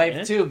 And my wife,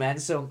 man. too, man.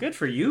 So good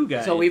for you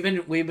guys. So we've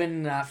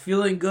been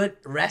feeling good,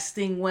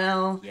 resting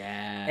well.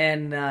 Yeah.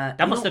 And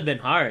that must have been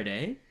hard,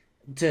 eh?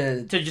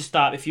 To just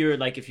stop if you were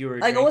like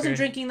I wasn't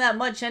drinking that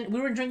much, and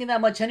we weren't drinking that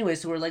much anyway.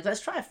 So we're like,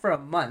 let's try it for a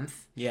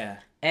month. Yeah.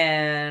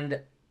 And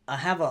I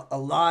have a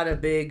lot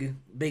of big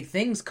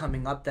things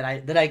coming up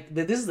that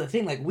this is the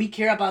thing, like, we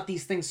care about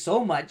these things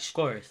so much, of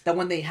course, that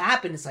when they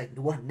happen, it's like,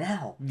 what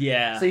now?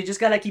 Yeah. So you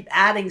just gotta keep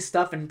adding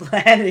stuff and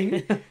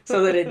planning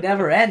so that it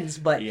never ends.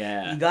 But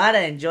you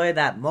gotta enjoy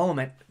that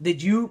moment.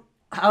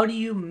 How do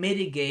you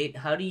mitigate?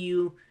 How do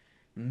you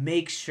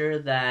make sure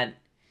that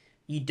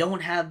you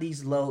don't have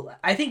these low?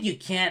 I think you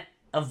can't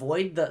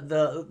avoid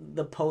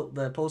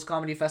the post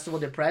comedy festival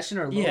depression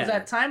or lows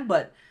at time,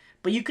 but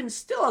you can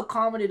still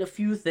accommodate a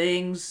few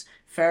things.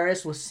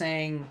 Ferris was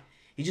saying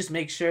he just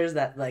makes sure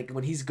that, like,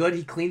 when he's good,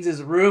 he cleans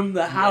his room,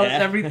 the house,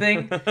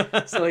 everything,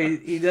 so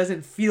he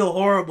doesn't feel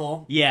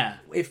horrible. Yeah.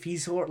 If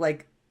he's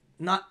like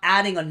not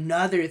adding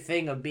another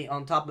thing of being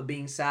on top of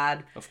being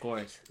sad. Of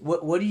course.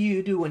 What do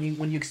you do when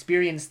you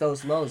experience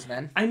those lows,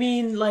 man? I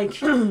mean,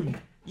 like,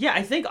 yeah,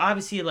 I think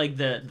obviously like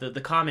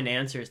the common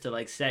answer is to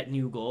like set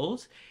new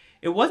goals.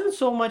 It wasn't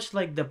so much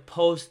like the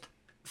post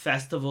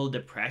festival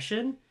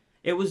depression.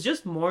 It was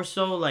just more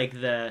so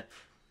like the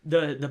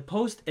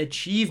post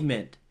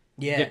achievement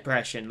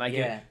depression. Like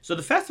so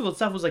the festival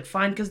itself was like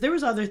fine because there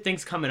was other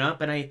things coming up,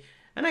 and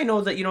I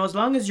know that, you know, as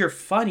long as you're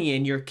funny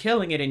and you're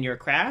killing it in your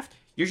craft,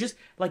 you're just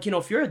like, you know,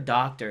 if you're a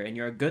doctor and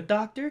you're a good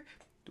doctor,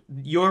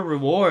 your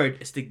reward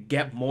is to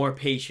get more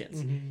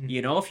patients.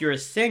 You know, if you're a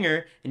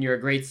singer and you're a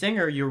great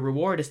singer, your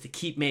reward is to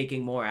keep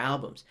making more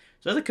albums.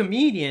 So as a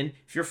comedian,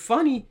 if you're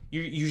funny,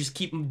 you just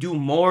keep doing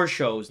more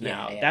shows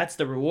now. Yeah. That's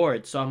the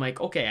reward. So I'm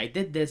like, okay, I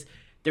did this.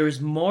 There's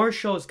more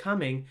shows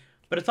coming,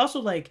 but it's also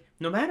like,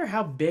 no matter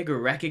how big or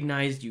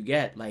recognized you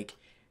get, like,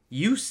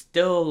 you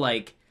still,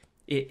 like,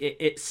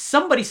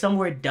 somebody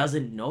somewhere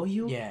doesn't know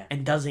you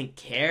and doesn't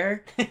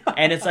care.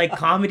 And it's like,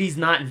 comedy's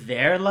not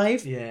their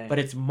life, but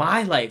it's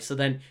my life. So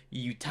then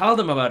you tell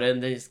them about it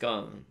and they just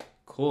go,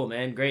 cool,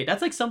 man, great.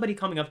 That's like somebody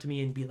coming up to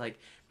me and be like,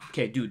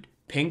 okay, dude,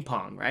 ping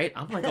pong, right?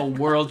 I'm like a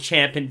world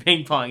champ in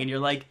ping pong. And you're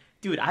like,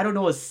 dude, I don't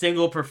know a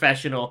single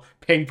professional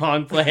ping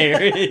pong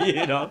player,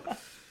 you know?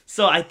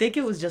 So I think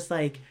it was just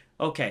like,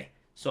 okay,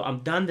 so I'm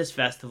done this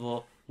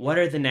festival. What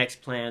are the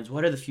next plans?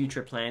 What are the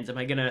future plans? Am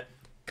I going to...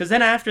 Because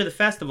then after the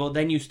festival,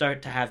 then you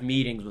start to have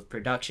meetings with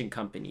production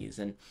companies.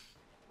 And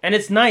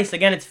it's nice.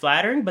 Again, it's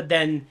flattering. But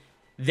then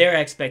their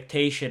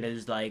expectation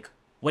is like,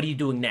 what are you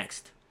doing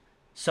next?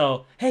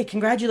 So, hey,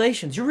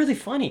 congratulations. You're really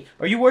funny.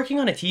 Are you working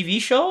on a TV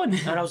show? And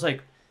I was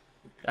like,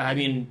 I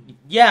mean,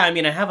 yeah,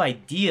 I have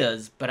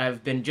ideas, but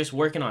I've been just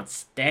working on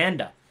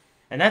stand-up.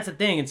 And that's the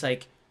thing. It's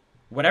like,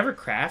 whatever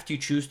craft you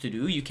choose to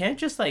do, you can't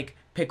just like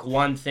pick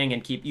one thing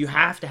and you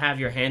have to have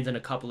your hands in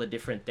a couple of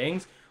different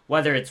things.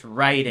 Whether it's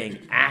writing,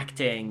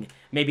 acting,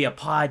 maybe a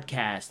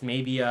podcast,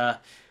 maybe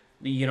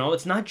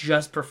it's not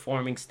just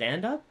performing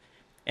stand-up.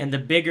 And the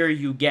bigger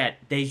you get,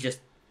 the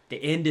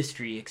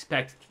industry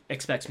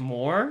expects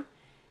more.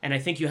 And I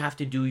think you have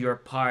to do your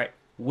part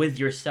with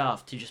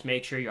yourself to just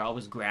make sure you're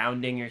always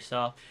grounding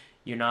yourself.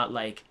 You're not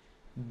like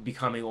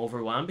becoming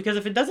overwhelmed. Because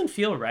if it doesn't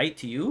feel right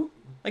to you,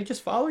 like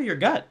just follow your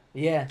gut.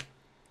 Yeah.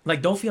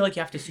 Like don't feel like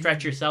you have to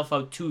stretch yourself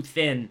out too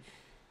thin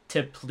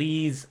to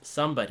please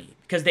somebody,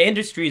 because the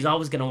industry is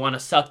always going to want to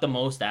suck the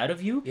most out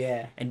of you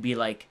and be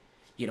like,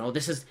 you know,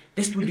 this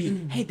would be,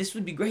 hey, this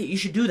would be great. You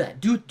should do that.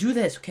 Do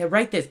this. Okay,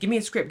 write this. Give me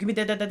a script. Give me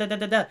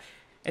da.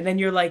 And then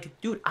you're like,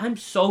 dude, I'm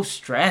so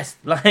stressed.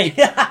 Like,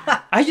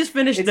 I just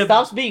finished It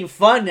stops being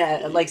fun,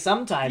 like,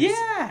 sometimes.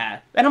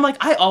 Yeah. And I'm like,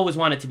 I always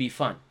want it to be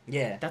fun.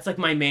 Yeah. That's like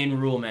my main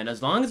rule, man.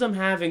 As long as I'm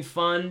having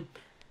fun,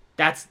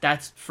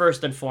 that's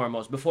first and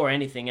foremost, before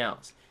anything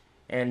else.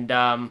 And,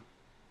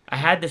 I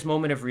had this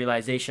moment of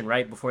realization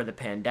right before the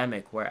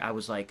pandemic where I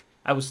was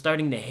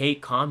starting to hate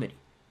comedy.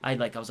 I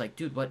was like,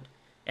 dude, what?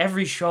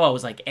 Every show I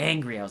was like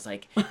angry. I was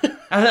like,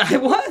 I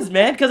was,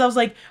 man, because I was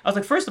like,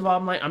 first of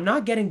all, I'm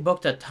not getting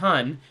booked a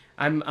ton.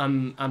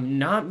 I'm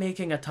not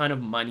making a ton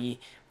of money.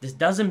 This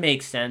doesn't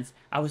make sense.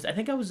 I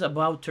think I was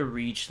about to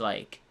reach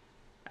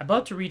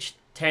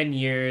 10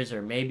 years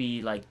or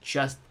maybe like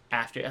just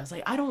after. I was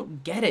like, I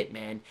don't get it,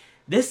 man.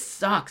 This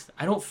sucks.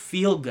 I don't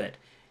feel good.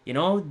 You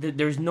know,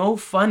 there's no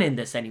fun in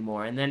this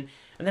anymore. And then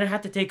I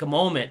had to take a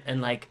moment and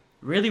like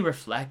really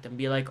reflect and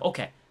be like,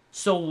 okay,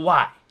 so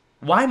why?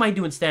 Why am I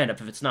doing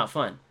stand-up if it's not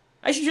fun?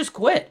 I should just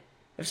quit.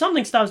 If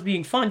something stops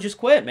being fun, just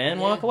quit, man.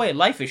 Yeah. Walk away.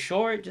 Life is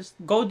short. Just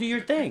go do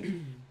your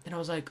thing. And I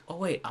was like, oh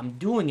wait, I'm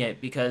doing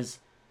it because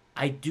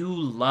I do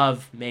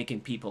love making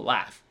people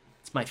laugh.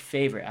 It's my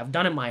favorite. I've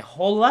done it my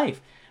whole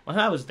life. When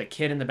I was the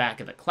kid in the back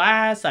of the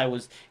class, I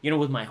was,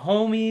 with my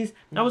homies.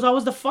 I was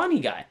always the funny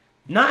guy.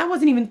 I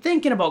wasn't even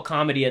thinking about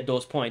comedy at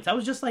those points. I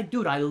was just like,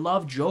 dude, I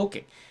love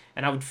joking.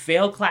 And I would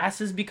fail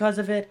classes because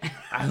of it.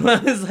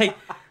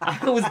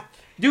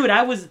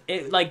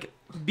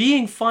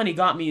 Being funny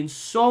got me in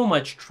so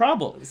much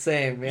trouble.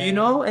 Same, man. You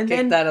know? And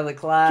kicked out of the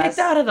class. Kicked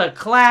out of the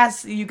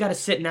class. You got to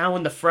sit now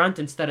in the front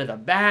instead of the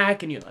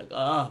back. And you're like,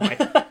 oh,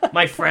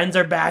 my friends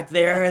are back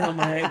there. And I'm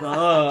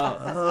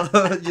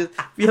like, just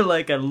feel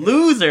like a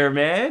loser,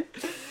 man.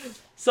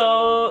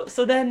 So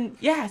then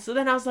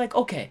I was like,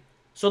 okay.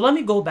 So let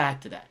me go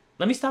back to that.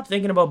 Let me stop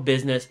thinking about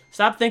business.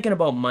 Stop thinking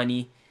about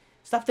money.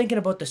 Stop thinking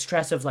about the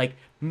stress of like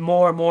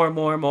more.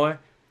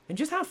 And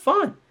just have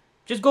fun.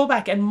 Just go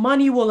back and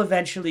money will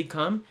eventually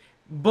come.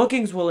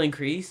 Bookings will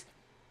increase.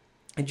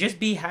 And just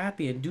be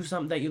happy and do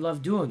something that you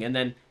love doing. And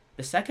then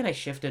the second I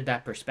shifted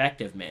that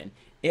perspective, man,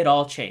 it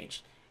all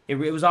changed. It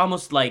was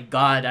almost like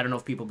God. I don't know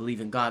if people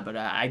believe in God, but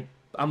I'm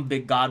a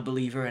big God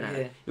believer. And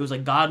it was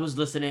like God was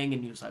listening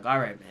and he was like, all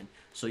right, man.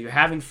 So you're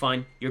having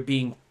fun. You're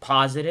being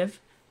positive.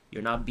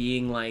 You're not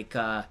being like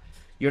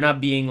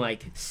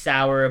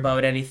sour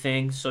about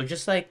anything. So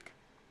just like,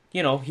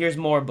 here's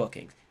more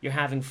bookings. You're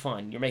having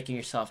fun. You're making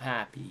yourself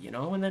happy,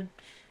 and then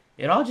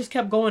it all just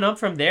kept going up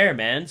from there,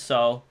 man.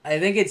 So I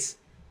think it's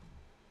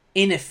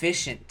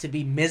inefficient to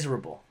be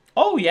miserable.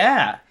 Oh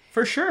yeah,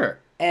 for sure.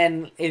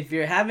 And if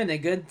you're having a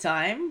good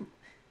time,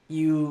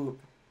 you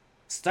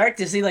start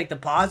to see like the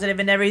positive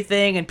and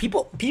everything, and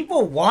people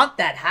want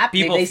that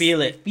happiness. People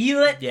feel it. They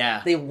feel it.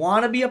 Yeah. They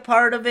want to be a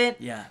part of it.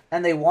 Yeah.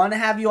 And they want to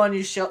have you on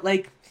your show.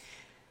 Like,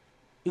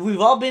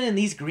 we've all been in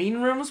these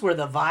green rooms where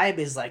the vibe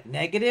is like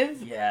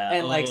negative. Yeah.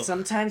 And like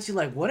sometimes you're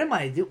like, what am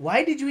I doing?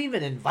 Why did you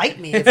even invite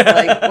me? It's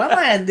like, why am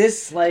I on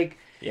this? Like,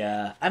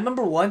 yeah. I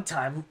remember one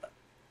time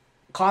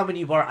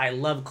Comedy Bar. I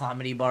love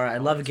Comedy Bar. I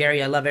love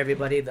Gary. I love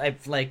everybody.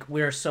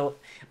 We're so.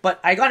 But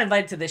I got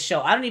invited to this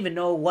show. I don't even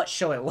know what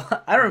show it was.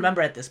 I don't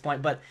remember at this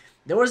point. But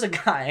there was a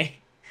guy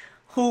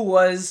who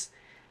was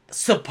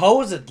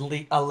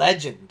supposedly a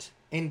legend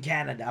in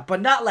Canada,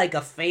 but not like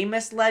a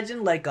famous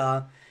legend, like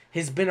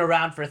he's been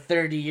around for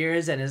 30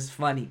 years and is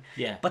funny.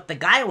 Yeah. But the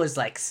guy was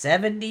like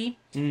 70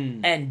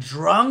 and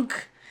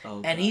drunk. Oh,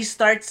 and God. he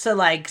starts to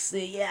like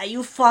say, "Yeah,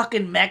 you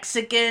fucking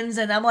Mexicans,"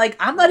 and I'm like,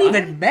 "I'm not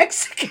even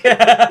Mexican."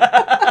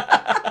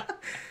 And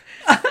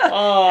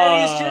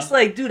he's just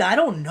like, "Dude, I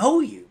don't know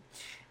you."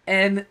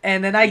 And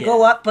then I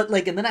go up, but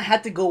like, and then I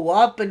had to go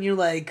up, and you're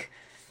like,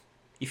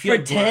 you feel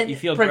pretend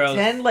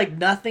gross. like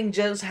nothing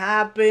just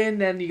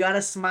happened, and you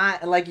gotta smile,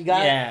 and like you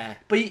gotta, Yeah.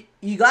 but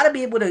you gotta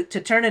be able to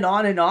turn it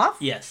on and off.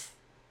 Yes.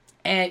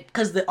 And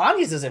because the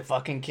audience doesn't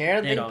fucking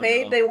care, they don't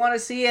paid, know. they want to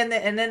see, and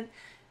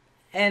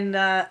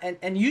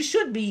you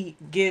should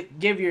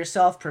give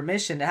yourself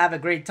permission to have a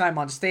great time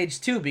on stage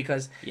too,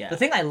 because the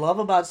thing I love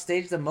about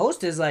stage the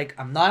most is like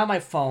I'm not on my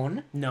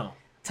phone. No.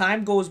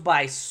 Time goes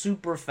by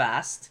super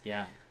fast.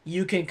 Yeah.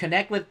 You can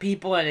connect with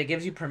people, and it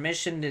gives you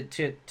permission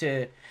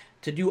to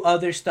do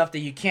other stuff that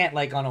you can't,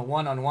 like on a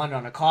one-on-one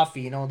on a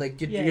coffee. You know,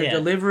 like your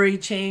delivery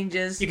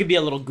changes. You could be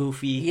a little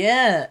goofy.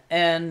 Yeah,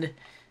 and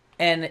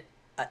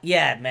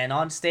yeah, man,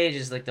 on stage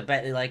is like the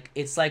best. Like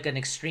it's like an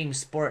extreme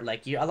sport.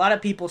 Like a lot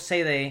of people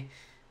say they.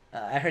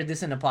 I heard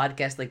this in a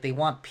podcast. Like they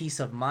want peace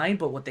of mind,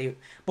 but what they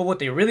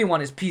really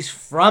want is peace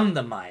from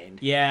the mind.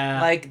 Yeah.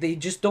 Like they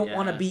just don't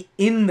want to be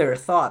in their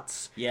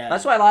thoughts. Yeah.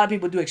 That's why a lot of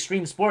people do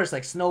extreme sports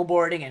like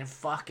snowboarding and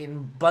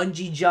fucking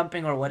bungee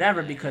jumping or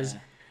whatever, because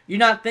you're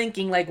not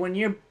thinking like when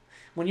you're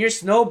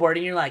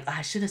snowboarding, you're like, oh,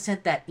 I should have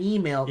sent that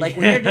email. Like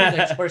when you're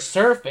doing or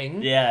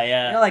surfing.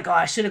 Yeah. You're like, oh,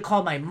 I should have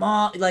called my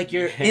mom. Like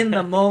you're in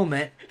the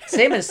moment.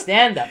 Same as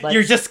stand up. Like,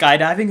 you're just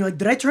skydiving. You're like,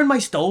 did I turn my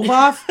stove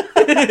off?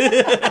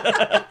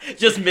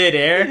 Just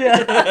midair.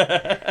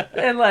 Yeah.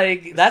 And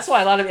like that's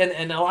why a lot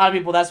of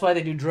people, that's why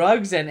they do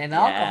drugs and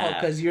alcohol,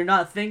 because you're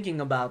not thinking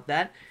about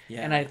that.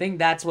 Yeah. And I think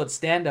that's what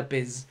stand up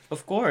is.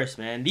 Of course,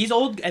 man. These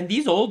old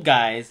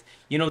guys,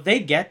 you know, they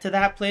get to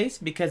that place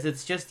because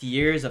it's just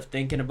years of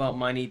thinking about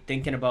money,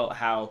 thinking about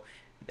how,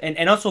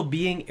 and also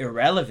being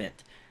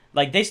irrelevant.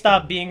 Like they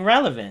stop being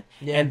relevant,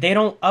 and they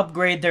don't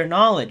upgrade their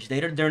knowledge.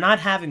 They're not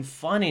having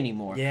fun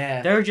anymore.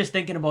 Yeah, they're just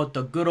thinking about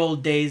the good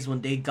old days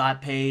when they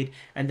got paid,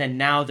 and then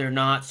now they're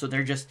not. So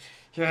they're just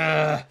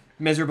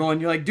miserable. And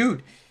you're like,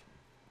 dude,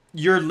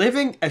 you're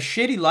living a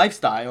shitty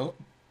lifestyle.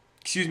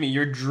 Excuse me.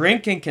 You're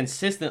drinking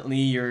consistently.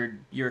 You're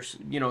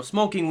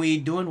smoking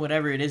weed, doing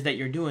whatever it is that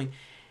you're doing,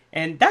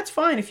 and that's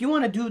fine if you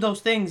want to do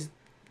those things.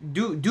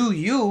 Do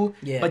you,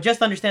 but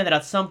just understand that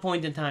at some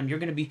point in time, you're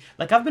going to be,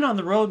 like, I've been on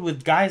the road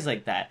with guys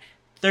like that,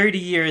 30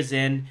 years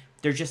in,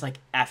 they're just, like,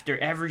 after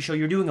every show,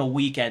 you're doing a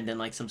weekend in,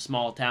 like, some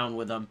small town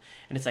with them,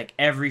 and it's, like,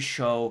 every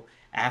show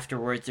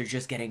afterwards, they're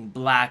just getting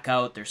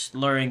blackout, they're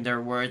slurring their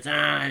words,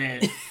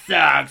 it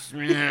sucks,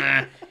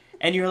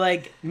 and you're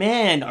like,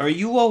 man, are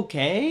you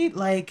okay?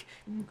 Like,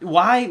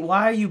 why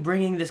are you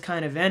bringing this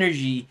kind of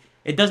energy?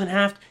 It doesn't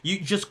have to, you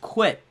just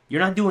quit. You're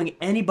not doing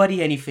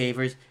anybody any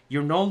favors.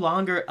 You're no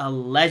longer a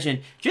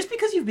legend. Just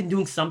because you've been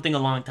doing something a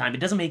long time, it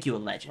doesn't make you a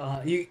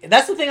legend.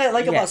 That's the thing I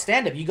like about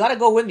stand-up. You got to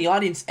go win the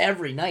audience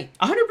every night.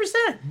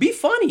 100%. Be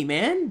funny,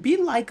 man. Be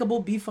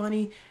likable. Be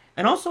funny.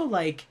 And also,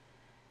 like,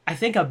 I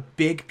think a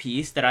big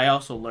piece that I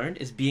also learned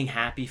is being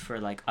happy for,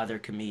 like, other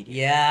comedians.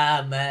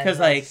 Yeah, man. Because,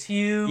 like, it's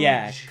huge.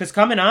 Yeah, because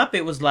coming up,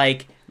 it was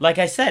like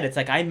I said, it's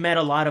like I met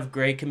a lot of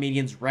great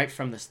comedians right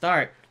from the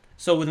start.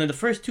 So within the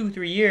first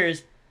 2-3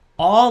 years,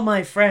 all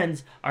my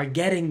friends are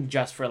getting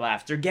Just for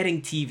Laughs. They're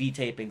getting TV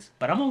tapings.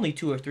 But I'm only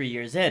 2 or 3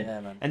 years in.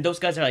 Yeah, man. And those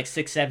guys are like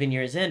 6-7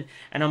 years in.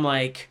 And I'm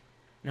like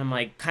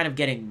kind of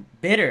getting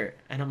bitter.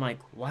 And I'm like,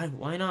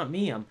 why not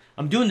me?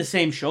 I'm doing the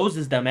same shows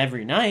as them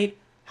every night.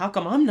 How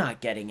come I'm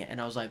not getting it?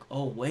 And I was like,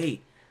 oh,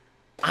 wait.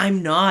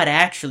 I'm not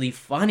actually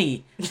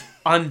funny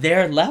on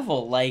their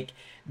level. Like,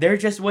 they're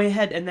just way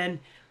ahead. And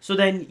then, so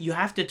then you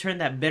have to turn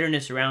that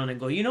bitterness around and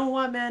go, you know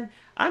what, man?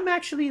 I'm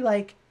actually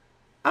like,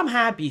 I'm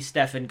happy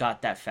Stefan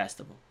got that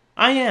festival.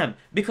 I am,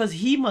 because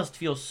he must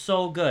feel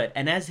so good.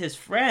 And as his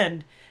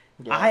friend,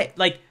 I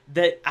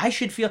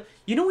should feel,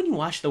 you know when you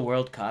watch the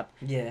World Cup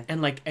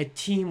and like a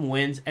team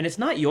wins and it's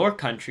not your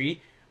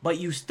country, but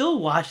you still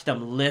watch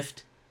them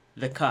lift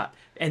the cup.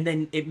 And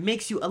then it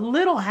makes you a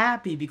little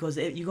happy because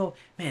you go,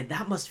 man,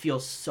 that must feel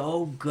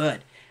so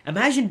good.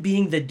 Imagine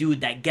being the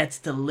dude that gets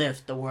to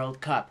lift the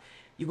World Cup.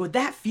 You go,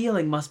 that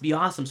feeling must be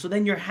awesome. So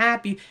then you're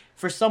happy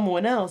for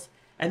someone else.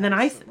 And then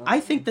I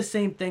think the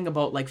same thing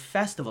about, like,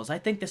 festivals. I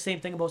think the same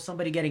thing about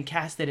somebody getting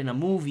casted in a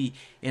movie,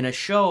 in a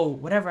show,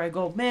 whatever. I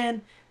go,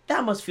 man,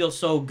 that must feel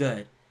so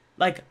good.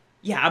 Like,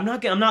 yeah, I'm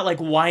not like,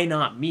 why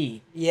not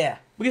me? Yeah.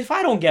 Because if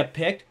I don't get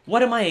picked,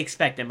 what am I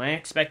expecting? Am I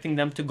expecting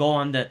them to go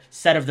on the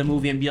set of the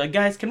movie and be like,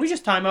 guys, can we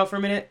just time out for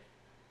a minute?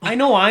 I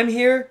know I'm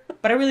here,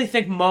 but I really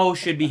think Mo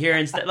should be here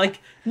instead. Like,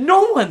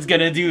 no one's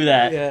going to do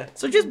that. Yeah.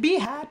 So just be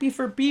happy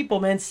for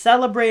people, man.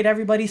 Celebrate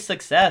everybody's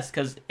success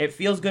because it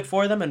feels good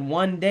for them. And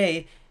one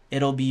day,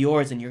 it'll be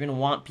yours, and you're gonna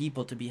want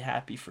people to be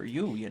happy for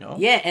you. You know.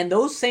 Yeah, and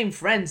those same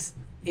friends,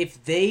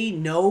 if they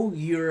know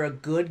you're a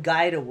good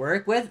guy to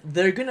work with,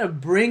 they're gonna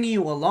bring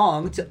you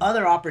along to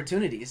other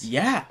opportunities.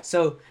 Yeah.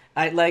 So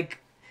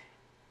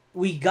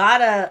we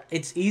gotta.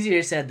 It's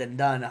easier said than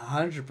done,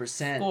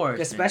 100%. Of course,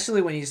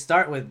 especially when you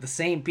start with the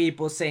same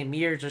people, same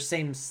years, or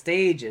same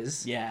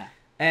stages. Yeah.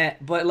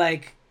 But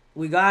like,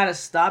 we gotta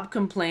stop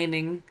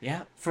complaining.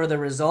 Yeah. For the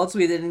results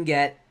we didn't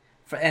get,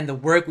 and the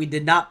work we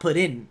did not put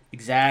in.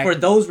 Exactly. For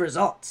those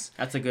results.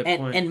 That's a good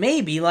point. And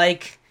maybe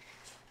like,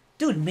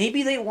 dude,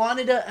 maybe they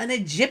wanted an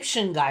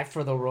Egyptian guy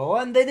for the role,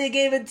 and then they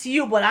gave it to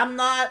you. But I'm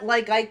not,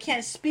 like, I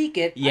can't speak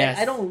it. Yes.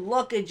 I don't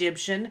look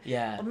Egyptian.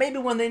 Yeah. But maybe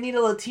when they need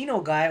a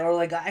Latino guy, or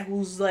like a guy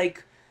who's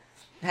like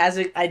has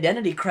an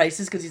identity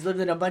crisis because he's lived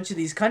in a bunch of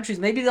these countries,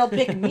 maybe they'll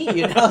pick me.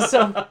 You know.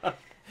 So.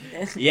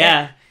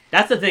 Yeah,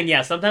 that's the thing.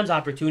 Yeah, sometimes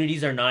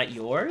opportunities are not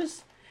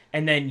yours,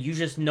 and then you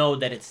just know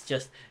that it's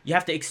just, you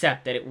have to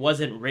accept that it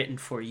wasn't written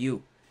for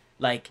you.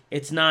 Like,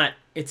 it's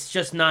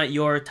just not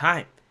your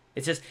time.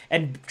 It's just,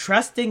 and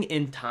trusting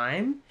in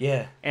time.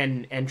 Yeah.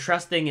 And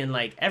trusting in,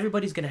 like,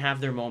 everybody's gonna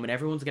have their moment.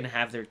 Everyone's gonna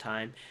have their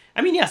time.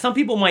 I mean, yeah, some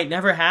people might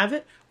never have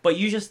it, but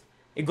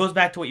it goes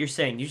back to what you're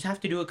saying. You just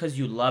have to do it because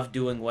you love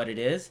doing what it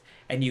is,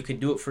 and you can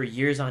do it for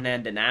years on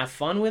end and have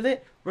fun with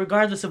it,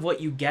 regardless of what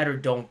you get or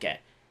don't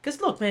get. Because,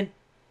 look, man,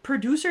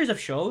 producers of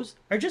shows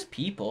are just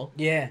people.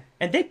 Yeah.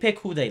 And they pick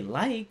who they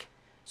like.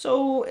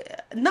 So,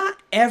 not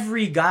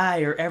every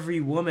guy or every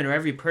woman or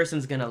every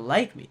person's going to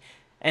like me.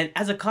 And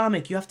as a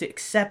comic, you have to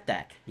accept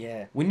that.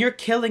 Yeah. When you're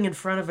killing in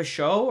front of a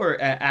show or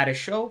at a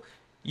show,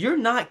 you're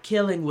not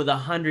killing with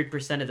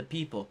 100% of the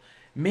people.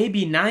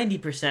 Maybe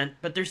 90%,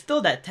 but there's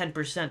still that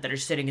 10% that are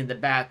sitting in the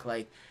back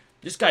like,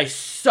 this guy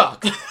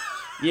sucks.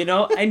 You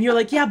know? And you're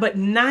like, yeah, but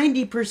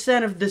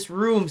 90% of this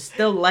room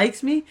still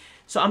likes me.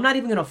 So I'm not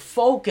even going to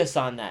focus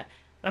on that.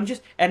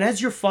 And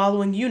as you're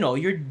following, you know,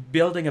 you're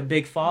building a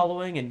big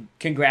following, and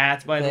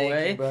congrats, by the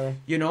way. You, brother.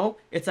 You know,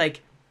 it's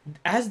like,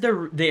 as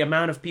the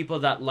amount of people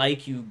that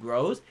like you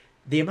grows,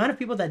 the amount of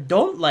people that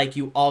don't like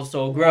you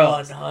also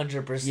grows.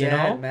 100%, you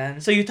know?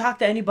 man. So you talk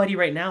to anybody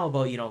right now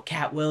about, you know,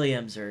 Cat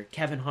Williams or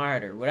Kevin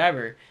Hart or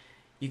whatever,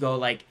 you go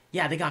like,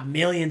 yeah, they got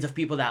millions of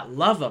people that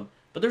love them,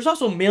 but there's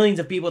also millions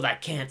of people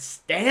that can't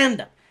stand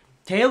them.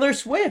 Taylor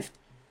Swift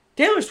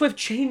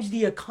changed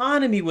the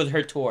economy with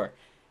her tour.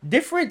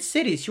 Different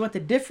cities. She went to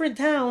different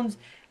towns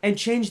and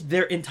changed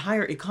their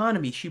entire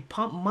economy. She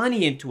pumped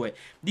money into it.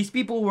 These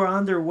people were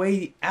on their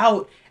way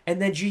out, and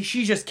then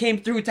she just came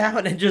through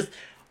town and just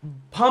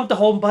pumped a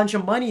whole bunch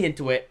of money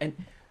into it.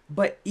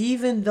 But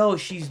even though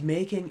she's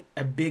making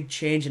a big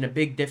change and a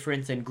big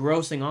difference and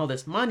grossing all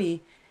this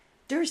money,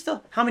 there's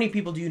still, how many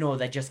people do you know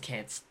that just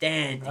can't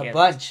stand Taylor? A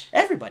bunch.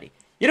 Everybody.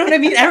 You know what I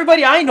mean?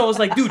 Everybody I know is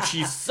like, dude,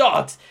 she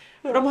sucks.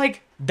 But I'm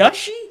like, does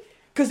she?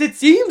 Because it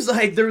seems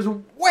like there's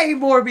way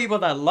more people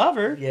that love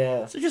her.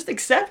 Yeah. So just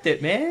accept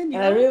it, man. You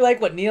And know? I really like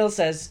what Neil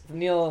says,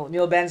 Neil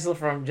Bensel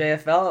from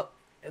JFL,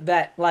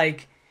 that,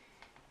 like,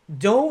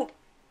 don't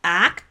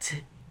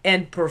act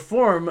and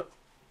perform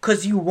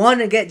because you want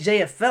to get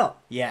JFL.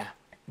 Yeah.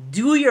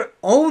 Do your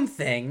own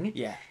thing.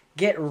 Yeah.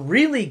 Get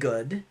really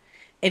good.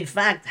 In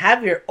fact,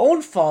 have your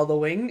own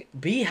following.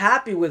 Be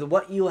happy with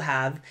what you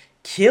have.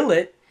 Kill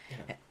it.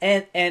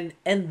 Yeah. And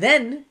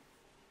then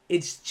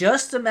it's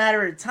just a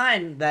matter of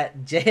time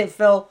that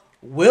JFL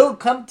will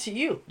come to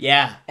you.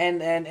 Yeah.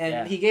 And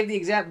Yeah. he gave the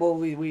example.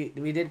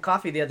 We did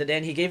coffee the other day,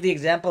 and he gave the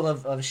example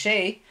of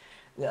Shea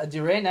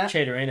Durena.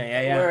 Shea Durena,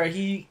 yeah. Where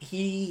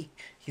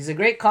he's a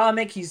great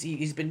comic.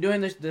 He's been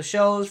doing the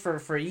shows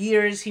for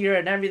years here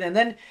and everything.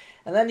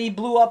 And then he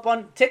blew up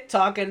on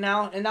TikTok, and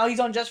now he's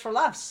on Just for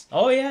Laughs.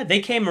 Oh, yeah. They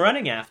came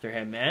running after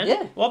him, man.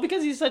 Yeah. Well,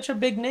 because he's such a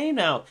big name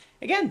now.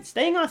 Again,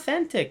 staying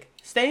authentic.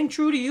 Staying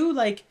true to you.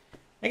 Like,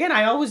 again,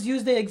 I always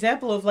use the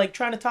example of, like,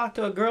 trying to talk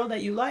to a girl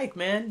that you like,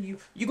 man.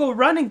 You go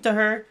running to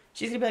her.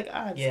 She's going to be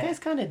like, this guy's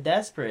kind of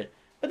desperate.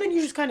 But then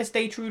you just kind of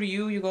stay true to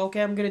you. You go,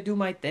 okay, I'm going to do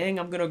my thing.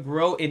 I'm going to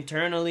grow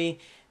internally.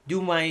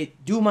 Do my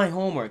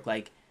homework.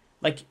 Like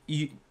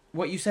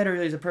what you said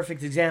earlier is a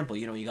perfect example.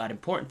 You know, you got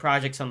important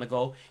projects on the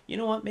go. You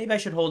know what? Maybe I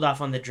should hold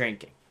off on the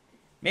drinking.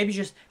 Maybe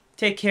just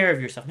take care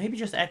of yourself. Maybe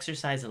just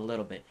exercise a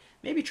little bit.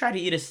 Maybe try to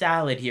eat a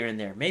salad here and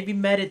there. Maybe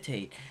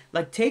meditate.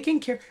 Like,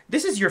 taking care.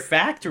 This is your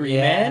factory,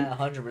 man. Yeah,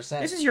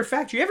 100%. This is your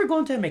factory. You ever go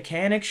into a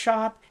mechanic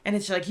shop and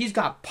it's like he's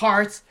got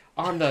parts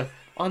on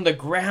the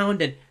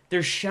ground and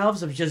there's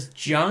shelves of just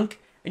junk,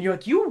 and you're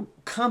like, you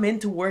come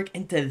into work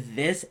into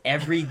this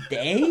every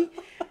day?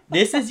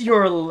 This is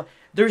your...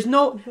 There's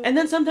no... And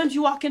then sometimes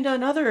you walk into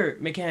another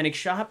mechanic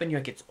shop and you're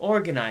like, it's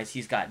organized.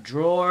 He's got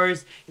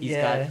drawers. He's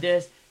got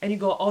this. And you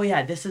go, oh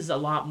yeah, this is a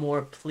lot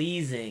more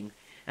pleasing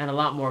and a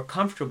lot more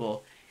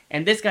comfortable.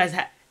 And this guy's...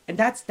 And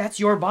that's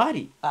your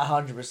body.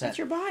 100%. That's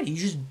your body. You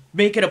just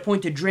make it a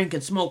point to drink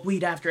and smoke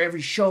weed after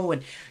every show,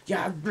 and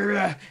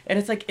and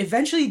it's like,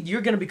 eventually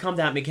you're going to become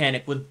that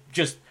mechanic with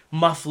just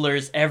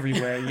mufflers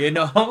everywhere, you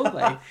know?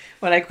 Like,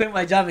 when I quit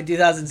my job in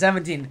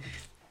 2017,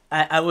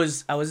 I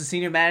was a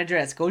senior manager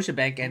at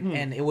Scotiabank,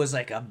 and it was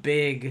like a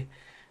big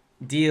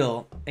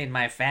deal in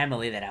my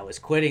family that I was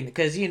quitting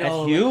because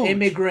That's huge.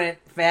 immigrant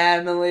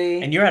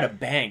family. And you're at a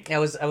bank. I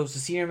was a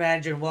senior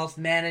manager in wealth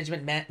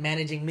management,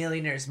 managing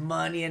millionaires'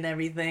 money and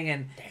everything,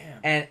 and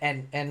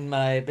and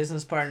my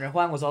business partner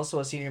Juan was also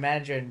a senior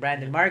manager in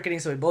brand and marketing,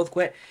 so we both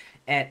quit.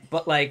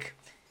 But like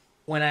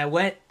when I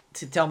went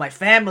to tell my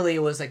family,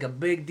 it was like a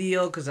big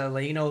deal because I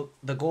like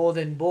the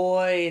golden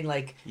boy and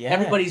like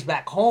everybody's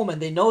back home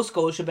and they know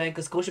Scotiabank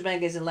because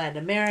Scotiabank is in Latin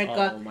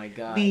America. Oh my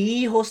god.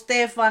 Mi hijo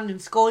Stefan in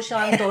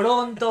Scotia in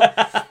Toronto,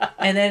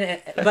 and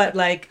then but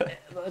like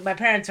my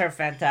parents are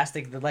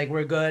fantastic. Like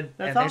we're good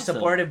and they're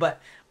supportive.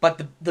 But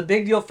the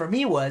big deal for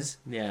me was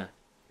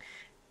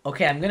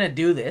okay, I'm gonna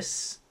do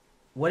this.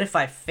 What if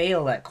I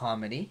fail at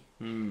comedy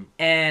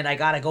and I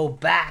gotta go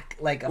back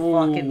like a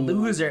fucking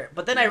loser?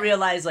 But then I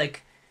realized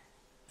like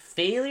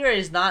failure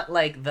is not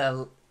like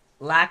the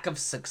lack of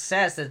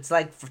success. It's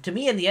like to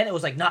me in the end it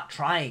was like not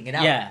trying it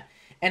out. Yeah.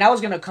 And I was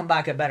gonna come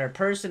back a better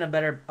person, a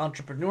better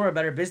entrepreneur, a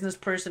better business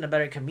person, a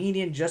better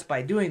comedian just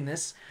by doing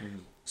this.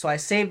 So I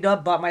saved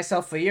up, bought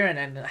myself a year, and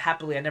then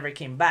happily I never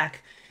came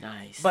back.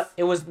 Nice. But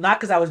it was not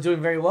because I was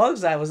doing very well,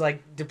 because I was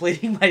like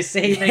depleting my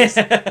savings,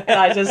 and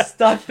I just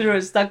stuck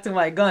to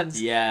my guns.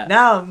 Yeah.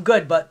 Now I'm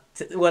good, but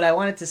what I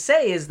wanted to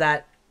say is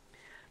that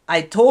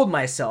I told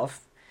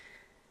myself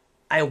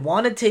I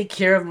want to take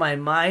care of my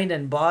mind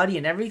and body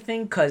and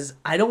everything because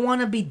I don't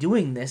want to be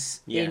doing this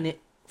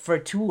for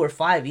 2 or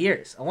 5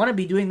 years. I want to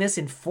be doing this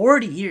in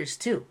 40 years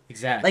too.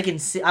 Exactly.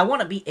 Like I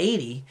want to be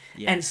 80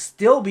 and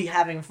still be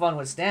having fun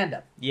with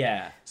stand-up.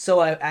 Yeah. So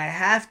I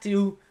have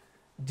to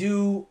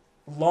do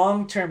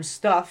long-term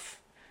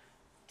stuff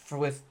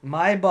with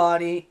my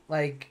body.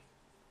 Like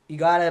you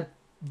gotta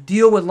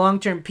deal with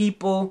long-term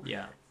people.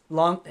 Yeah.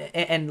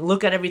 And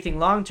look at everything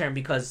long-term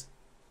because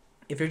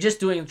if you're just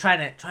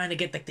trying to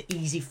get like the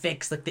easy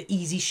fix, like the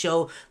easy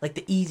show, like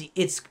the easy,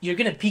 you're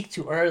gonna peak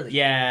too early.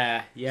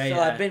 Yeah. So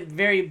I've been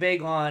very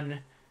big on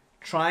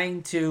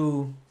trying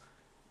to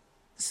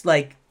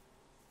like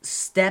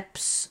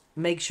steps,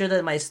 make sure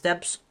that my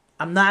steps,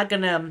 I'm not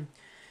gonna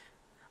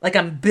like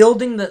I'm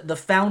building the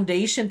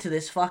foundation to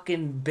this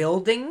fucking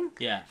building.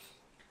 Yeah.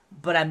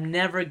 But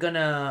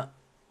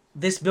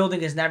this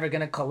building is never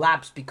gonna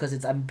collapse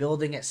because I'm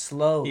building it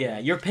slow. Yeah,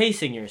 you're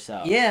pacing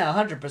yourself. Yeah,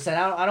 100%.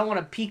 I don't want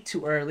to peak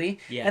too early.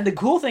 Yeah. And the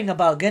cool thing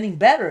about getting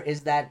better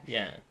is that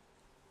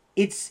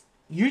it's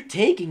you're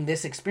taking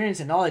this experience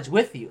and knowledge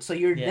with you, so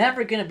you're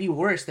never gonna be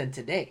worse than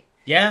today.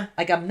 Yeah.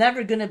 Like I'm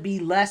never gonna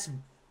be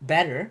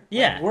better.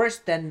 Yeah. Like, worse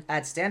than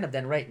at stand up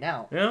than right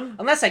now. Yeah.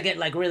 Unless I get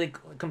like really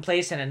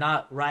complacent and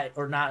not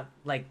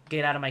like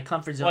get out of my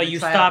comfort zone. Well, you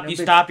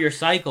stop your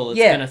cycle. It's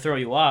gonna throw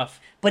you off.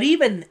 But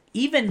even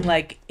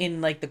like in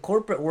like the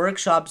corporate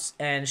workshops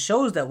and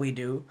shows that we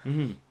do,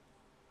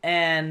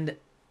 and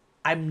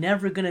I'm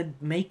never gonna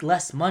make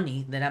less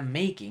money than I'm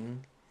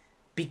making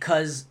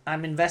because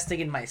I'm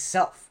investing in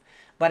myself.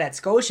 But at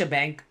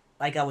Scotiabank,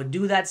 like I would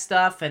do that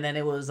stuff, and then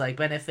it was like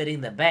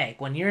benefiting the bank.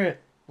 When you're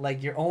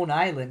like your own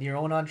island, your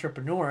own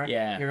entrepreneur,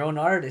 your own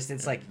artist,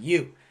 it's like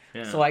you.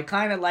 Yeah. So I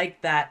kind of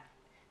like that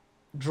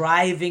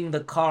driving the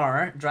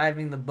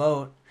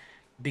boat,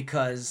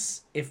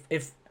 because if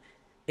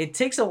it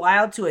takes a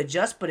while to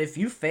adjust, but if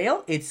you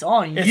fail, it's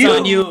on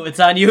you. It's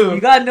on you.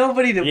 You got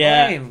nobody to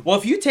blame. Well,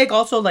 if you take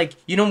also like,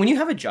 when you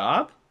have a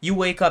job, you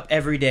wake up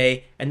every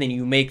day and then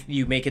you make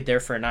it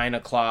there for 9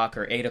 o'clock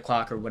or 8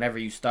 o'clock or whenever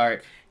you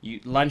start.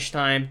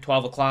 Lunchtime,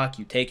 12 o'clock,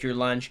 you take your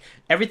lunch.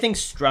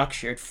 Everything's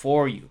structured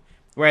for you.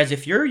 Whereas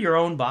if you're your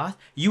own boss,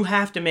 you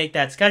have to make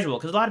that schedule.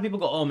 Because a lot of people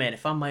go, oh man,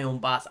 if I'm my own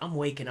boss, I'm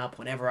waking up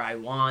whenever I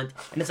want.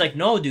 And it's like,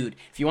 no, dude,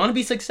 if you want to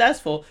be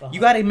successful, you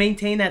got to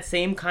maintain that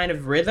same kind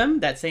of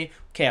rhythm,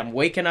 okay, I'm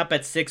waking up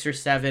at 6 or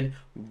 7,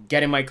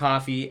 getting my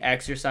coffee,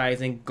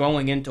 exercising,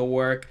 going into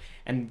work.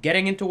 And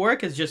getting into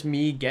work is just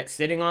me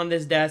sitting on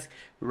this desk,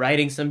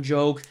 writing some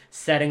jokes,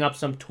 setting up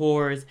some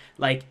tours,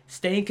 like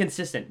staying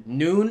consistent.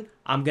 Noon,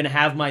 I'm going to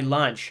have my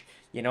lunch.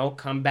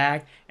 Come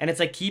back. And it's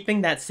like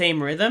keeping that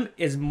same rhythm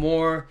is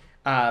more,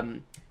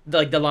 the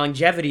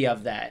longevity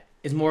of that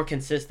is more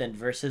consistent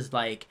versus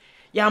like,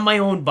 yeah, I'm my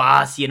own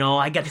boss,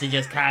 I get to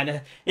just kind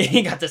of,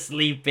 you got to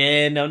sleep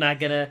in. I'm not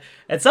going to,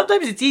 and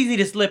sometimes it's easy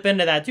to slip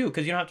into that too,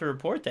 because you don't have to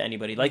report to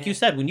anybody. Like you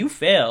said, when you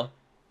fail,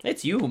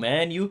 it's you,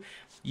 man.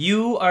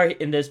 You are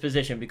in this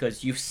position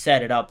because you've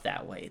set it up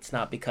that way. It's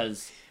not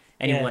because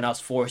anyone else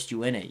forced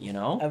you in it,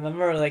 I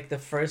remember like the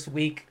first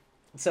week.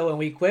 So when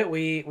we quit,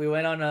 we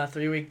went on a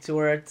 3-week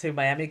tour to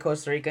Miami,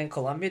 Costa Rica, and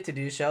Colombia to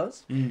do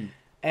shows,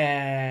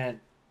 and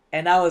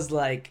I was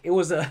like, it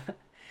was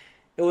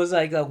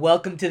like a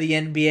welcome to the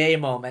NBA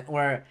moment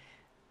where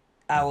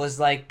I was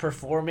like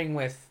performing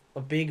with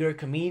bigger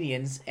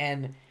comedians,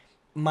 and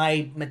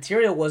my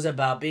material was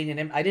about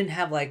being I didn't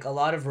have like a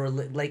lot of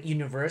like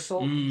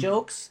universal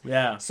jokes,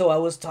 so I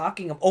was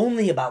talking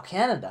only about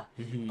Canada,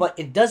 but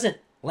it doesn't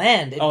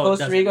land in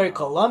Costa Rica or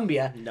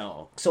Colombia.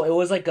 No. So it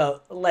was like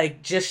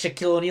just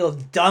Shaquille O'Neal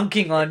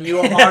dunking on you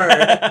hard.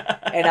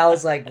 And I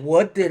was like,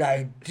 what did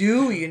I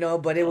do?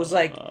 But it was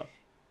like,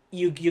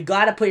 you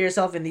got to put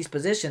yourself in these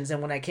positions.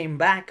 And when I came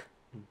back,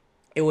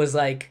 it was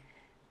like,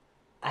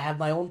 I have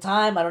my own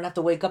time. I don't have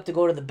to wake up to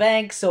go to the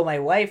bank. So my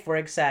wife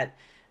works at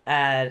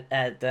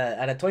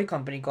a toy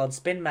company called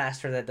Spin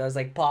Master that does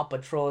like Paw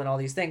Patrol and all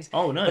these things.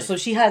 Oh, nice. But so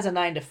she has a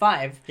 9 to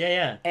 5.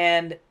 Yeah.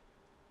 And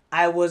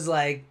I was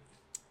like,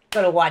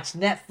 gonna watch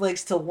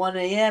Netflix till 1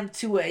 a.m.,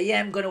 2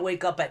 a.m., gonna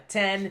wake up at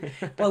 10.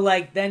 But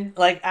like then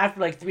like after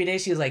like 3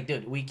 days, she was like,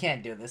 dude, we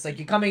can't do this. Like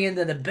you're coming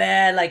into the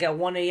bed like at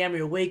 1 a.m.,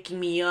 you're waking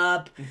me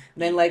up. And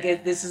then like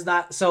this is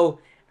not so.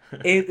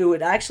 It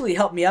would actually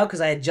help me out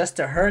because I adjust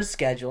to her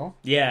schedule.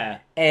 Yeah.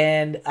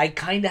 And I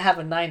kind of have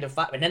a 9 to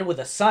 5. And then with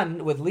a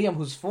son, with Liam,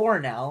 who's 4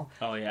 now.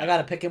 Oh, yeah. I got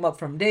to pick him up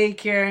from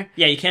daycare.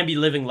 Yeah, you can't be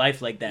living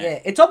life like that. Yeah,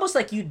 it's almost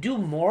like you do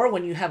more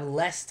when you have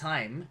less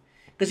time.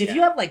 Because if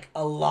you have like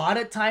a lot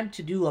of time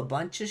to do a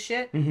bunch of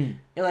shit, you're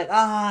like,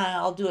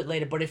 I'll do it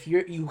later. But if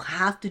you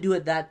have to do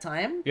it that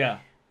time. Yeah.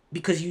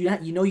 Because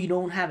you know you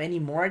don't have any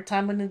more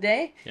time in the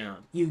day. Yeah.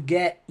 You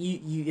get,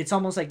 it's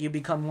almost like you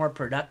become more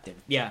productive.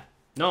 Yeah.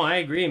 No, I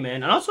agree,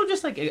 man. And also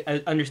just like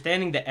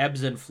understanding the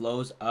ebbs and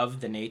flows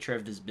of the nature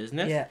of this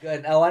business. Yeah,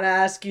 good. I want to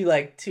ask you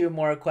like 2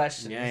 more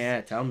questions.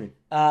 Yeah, tell me.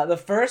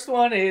 The first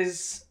one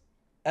is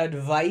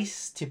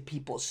advice to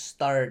people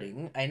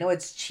starting. I know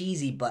it's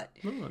cheesy, but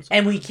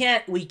and we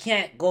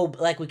can't go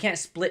like we can't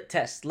split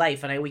test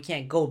life, and we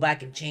can't go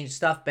back and change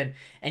stuff, and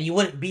you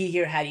wouldn't be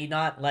here had you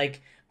not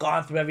like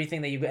gone through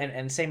everything that you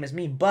and same as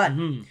me. But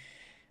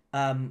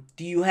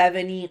do you have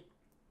any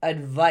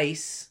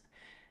advice?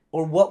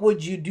 Or what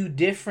would you do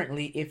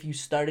differently if you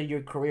started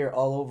your career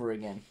all over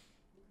again?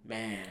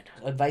 Man.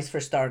 Advice for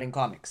starting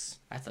comics.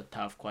 That's a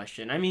tough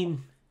question. I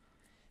mean,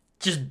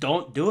 just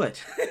don't do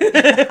it.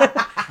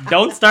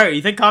 Don't start.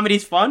 You think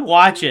comedy's fun?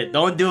 Watch it.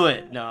 Don't do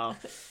it. No.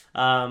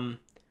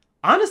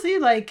 Honestly,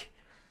 like,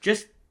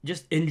 just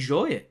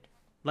enjoy it.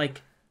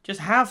 Like, just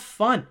have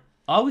fun.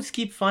 Always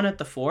keep fun at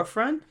the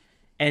forefront.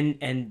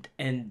 And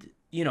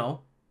you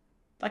know,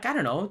 like, I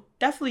don't know,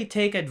 definitely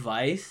take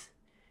advice.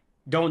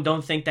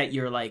 Don't think that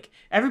you're like,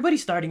 everybody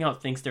starting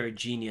out thinks they're a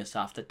genius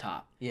off the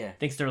top. Yeah.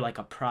 Thinks they're like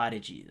a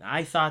prodigy.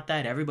 I thought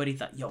that. Everybody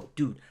thought, yo,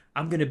 dude,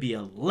 I'm going to be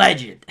a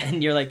legend.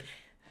 And you're like,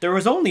 there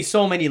was only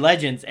so many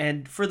legends.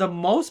 And for the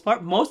most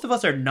part, most of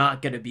us are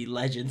not going to be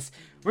legends.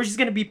 We're just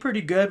going to be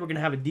pretty good. We're going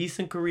to have a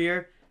decent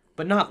career,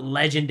 but not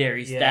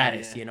legendary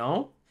status, you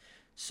know?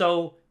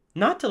 So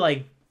not to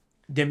like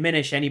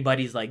diminish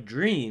anybody's like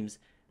dreams,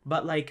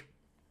 but like,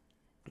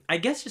 I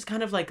guess just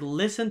kind of like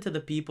listen to the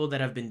people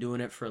that have been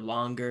doing it for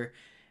longer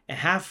and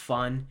have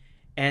fun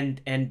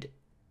and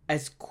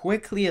as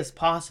quickly as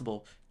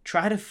possible,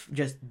 try to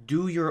just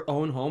do your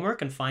own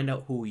homework and find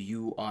out who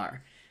you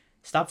are.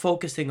 Stop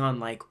focusing on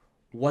like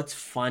what's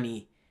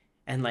funny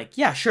and like,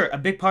 yeah, sure, a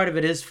big part of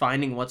it is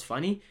finding what's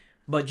funny,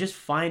 but just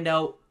find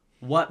out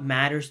what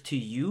matters to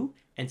you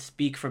and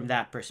speak from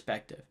that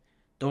perspective.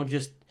 Don't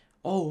just,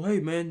 oh, hey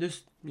man,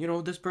 this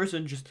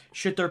person just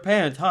shit their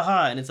pants,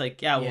 haha. And it's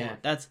like,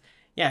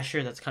 yeah,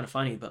 sure, that's kind of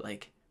funny, but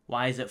like,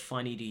 why is it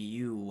funny to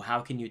you? How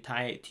can you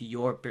tie it to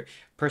your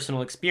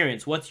personal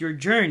experience? What's your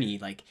journey?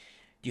 Like,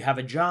 do you have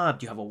a job?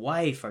 Do you have a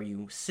wife? Are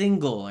you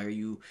single? Are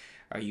you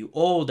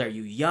old? Are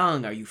you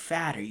young? Are you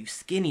fat? Are you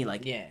skinny?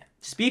 Like,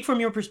 speak from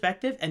your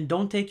perspective and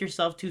don't take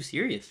yourself too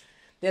serious.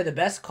 Yeah, the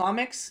best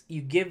comics,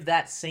 you give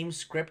that same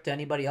script to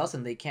anybody else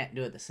and they can't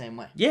do it the same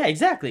way. Yeah,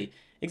 exactly.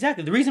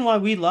 The reason why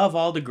we love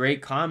all the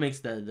great comics,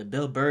 the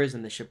Bill Burrs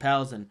and the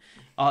Chappelles and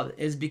all,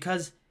 is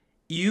because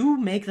you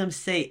make them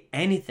say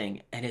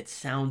anything and it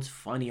sounds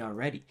funny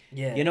already.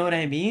 Yeah. You know what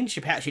I mean?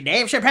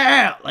 Dave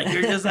Chappelle. Like,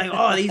 you're just like,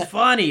 oh, he's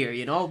funny. Or,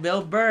 you know,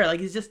 Bill Burr. Like,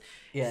 he's just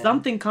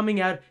something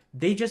coming out.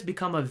 They just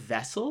become a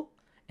vessel.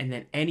 And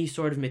then any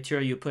sort of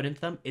material you put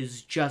into them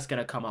is just going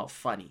to come out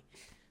funny.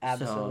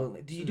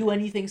 Absolutely. So, do you do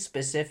anything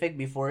specific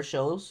before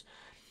shows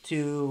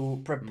to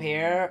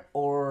prepare,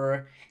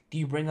 or do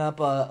you bring up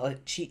a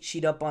cheat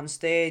sheet up on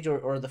stage,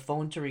 or the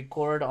phone to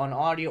record on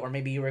audio, or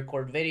maybe you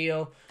record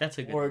video? That's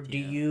a good Or idea.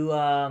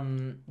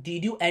 do you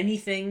do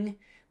anything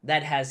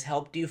that has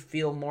helped you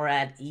feel more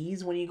at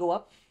ease when you go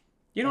up?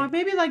 You know,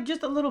 maybe like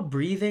just a little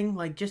breathing,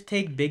 like just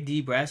take big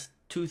deep breaths,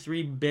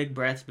 2-3 big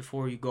breaths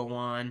before you go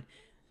on.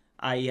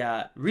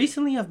 I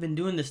recently I've been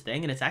doing this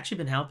thing, and it's actually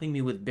been helping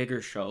me with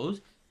bigger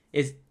shows,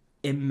 is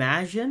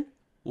imagine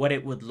what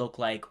it would look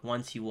like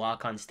once you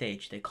walk on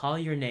stage. They call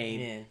your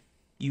name,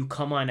 you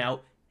come on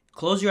out,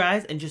 close your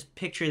eyes and just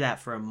picture that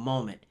for a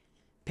moment.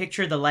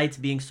 Picture the lights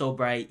being so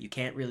bright you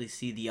can't really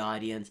see the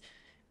audience.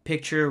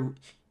 Picture,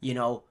 you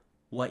know,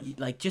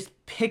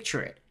 just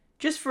picture it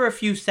just for a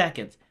few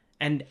seconds.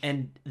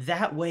 And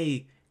that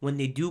way, when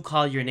they do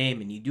call your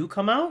name and you do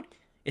come out,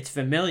 it's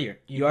familiar.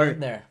 You've been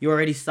there. You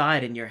already saw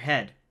it in your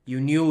head.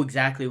 You knew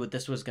exactly what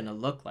this was going to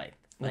look like.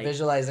 Like,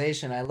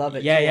 visualization, I love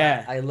it. Yeah, too.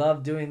 yeah. I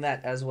love doing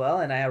that as well,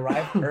 and I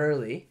arrive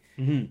early,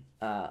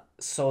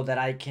 so that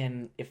I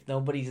can, if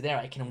nobody's there,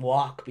 I can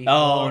walk before.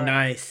 Oh,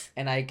 nice.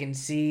 And I can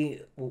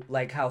see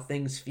like how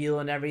things feel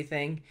and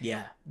everything.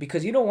 Yeah.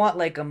 Because you don't want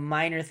like a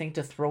minor thing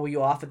to throw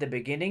you off at the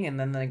beginning, and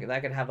then like,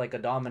 that could have like a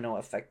domino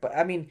effect. But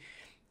I mean,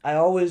 I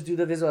always do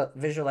the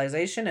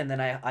visualization, and then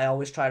I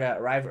always try to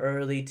arrive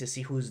early to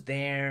see who's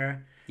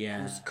there.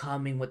 Yeah. who's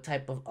coming, what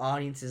type of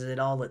audience. Is it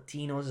all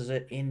Latinos? Is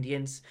it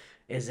Indians?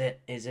 Is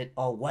it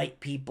all white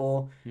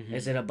people?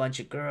 Is it a bunch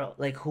of girls?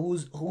 Like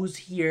who's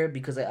here?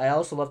 Because I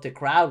also love to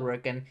crowd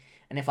work, and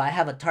if I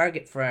have a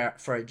target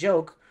for a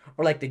joke,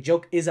 or like the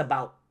joke is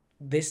about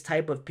this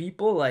type of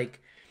people,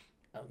 like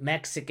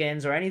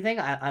Mexicans or anything,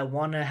 I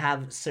want to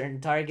have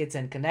certain targets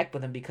and connect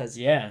with them, because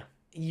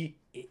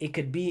it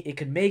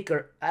could make,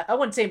 or I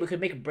wouldn't say it could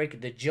make or break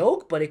the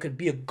joke, but it could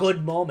be a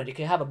good moment. It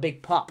could have a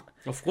big pop.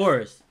 Of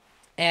course.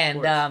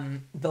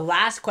 And the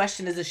last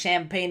question is a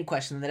champagne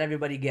question that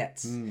everybody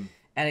gets.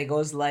 And it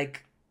goes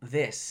like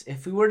this.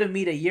 If we were to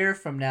meet a year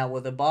from now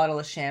with a bottle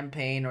of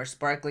champagne or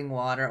sparkling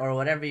water or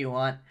whatever you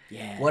want,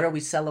 what are we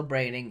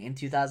celebrating in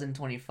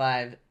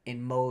 2025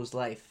 in Mo's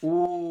life?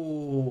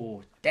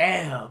 Ooh,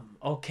 damn.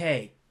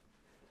 Okay.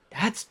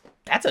 That's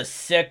a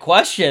sick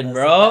question,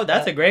 bro.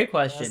 That's a great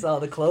question. That's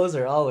all the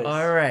closer, always.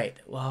 All right.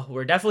 Well,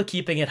 we're definitely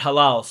keeping it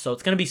halal, so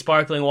it's going to be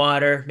sparkling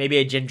water, maybe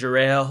a ginger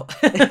ale.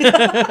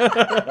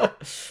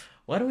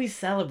 What are we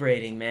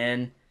celebrating,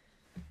 man?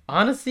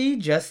 Honestly,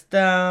 just,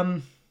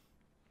 I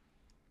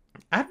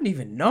don't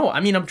even know. I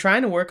mean, I'm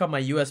trying to work on my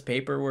U.S.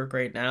 paperwork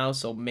right now,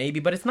 so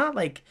maybe, but it's not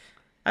like,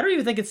 I don't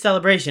even think it's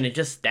celebration. It's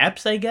just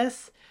steps, I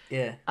guess.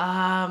 Yeah.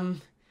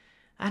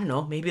 I don't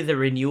know, maybe the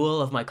renewal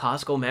of my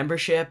Costco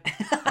membership.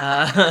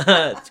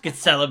 Could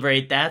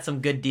celebrate that. Some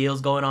good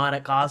deals going on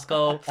at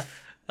Costco.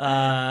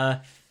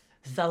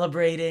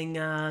 Celebrating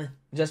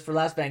Just for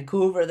Last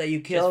Vancouver that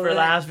you killed. just for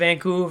Last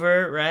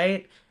Vancouver,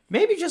 right?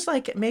 Maybe just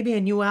like maybe a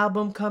new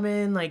album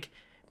coming, like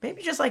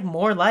maybe just like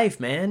more life,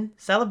 man.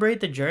 Celebrate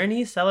the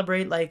journey.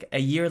 Celebrate like a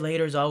year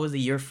later is always a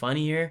year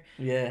funnier.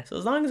 Yeah. So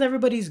as long as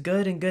everybody's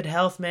good and good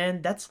health,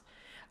 man, that's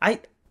I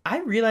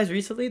realized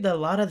recently that a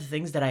lot of the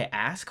things that I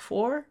ask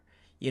for,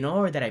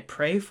 or that I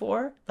pray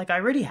for, like I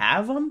already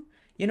have them,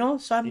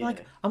 So I'm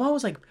like, I'm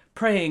always like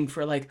praying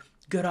for like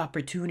good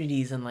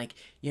opportunities and like,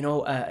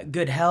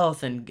 good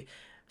health. And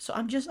so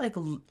I'm just like,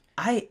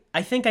 I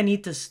think I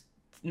need to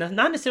not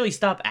necessarily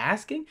stop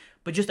asking,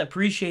 but just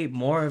appreciate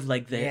more of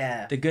like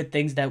the good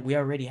things that we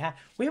already have.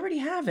 We already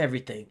have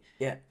everything.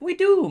 Yeah. We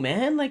do,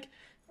 man. Like,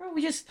 bro,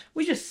 we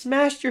just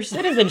smashed your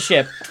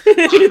citizenship.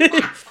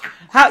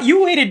 How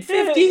you waited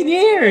 15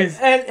 years?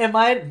 And am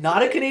I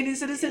not a Canadian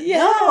citizen? Yeah.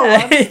 No,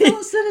 I'm still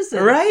a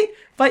citizen. Right?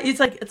 But it's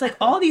like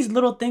all these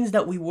little things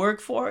that we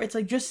work for. It's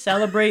like just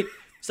celebrate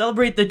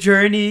the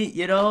journey,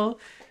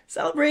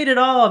 Celebrate it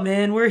all,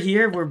 man. We're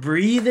here, we're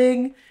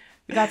breathing.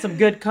 We got some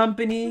good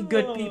company,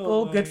 good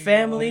people, good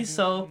family.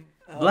 So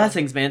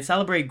blessings, man.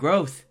 Celebrate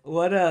growth.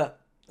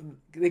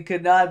 It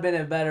could not have been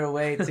a better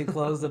way to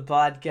close the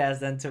podcast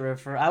than to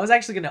refer. I was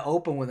actually going to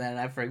open with that, and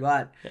I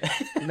forgot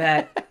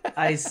that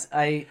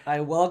I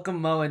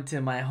welcome Mo into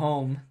my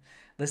home,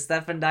 the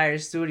Stefan Dyer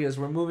Studios.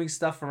 We're moving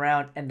stuff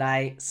around, and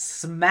I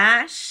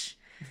smash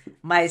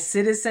my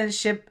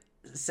citizenship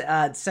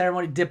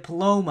ceremony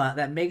diploma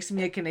that makes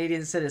me a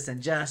Canadian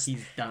citizen.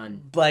 He's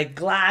done. Like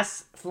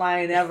glass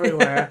flying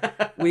everywhere.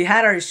 We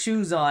had our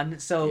shoes on,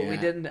 so we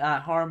didn't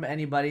harm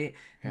anybody.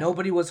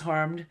 Nobody was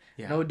harmed.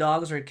 No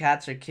dogs or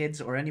cats or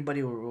kids or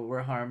anybody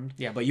were harmed.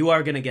 Yeah, but you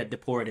are gonna get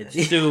deported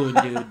soon,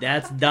 dude.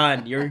 That's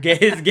done.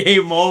 It's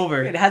game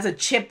over. It has a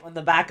chip on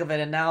the back of it,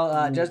 and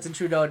now Justin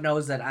Trudeau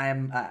knows that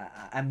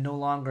I'm no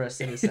longer a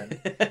citizen,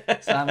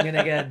 so I'm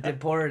gonna get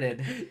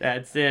deported.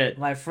 That's it,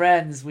 my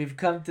friends. We've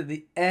come to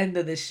the end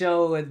of the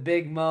show with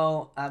Big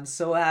Mo. I'm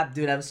so happy,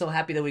 dude. I'm so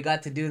happy that we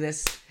got to do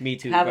this. Me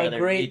too. Have brother. a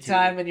great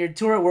time in your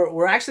tour.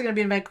 We're actually gonna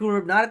be in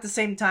Vancouver, not at the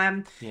same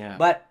time. Yeah.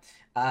 But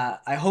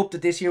I hope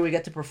that this year we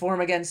get to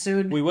perform again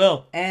soon. We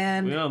will.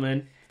 And we will,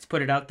 man. Let's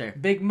put it out there.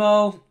 Big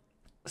Mo,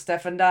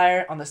 Stefan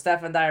Dyer on the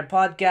Stefan Dyer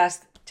Podcast.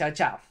 Ciao,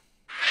 ciao.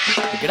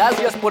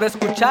 Gracias por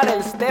escuchar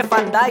el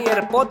Stefan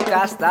Dyer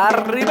Podcast.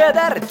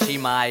 Arrivederci,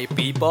 my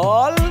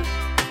people.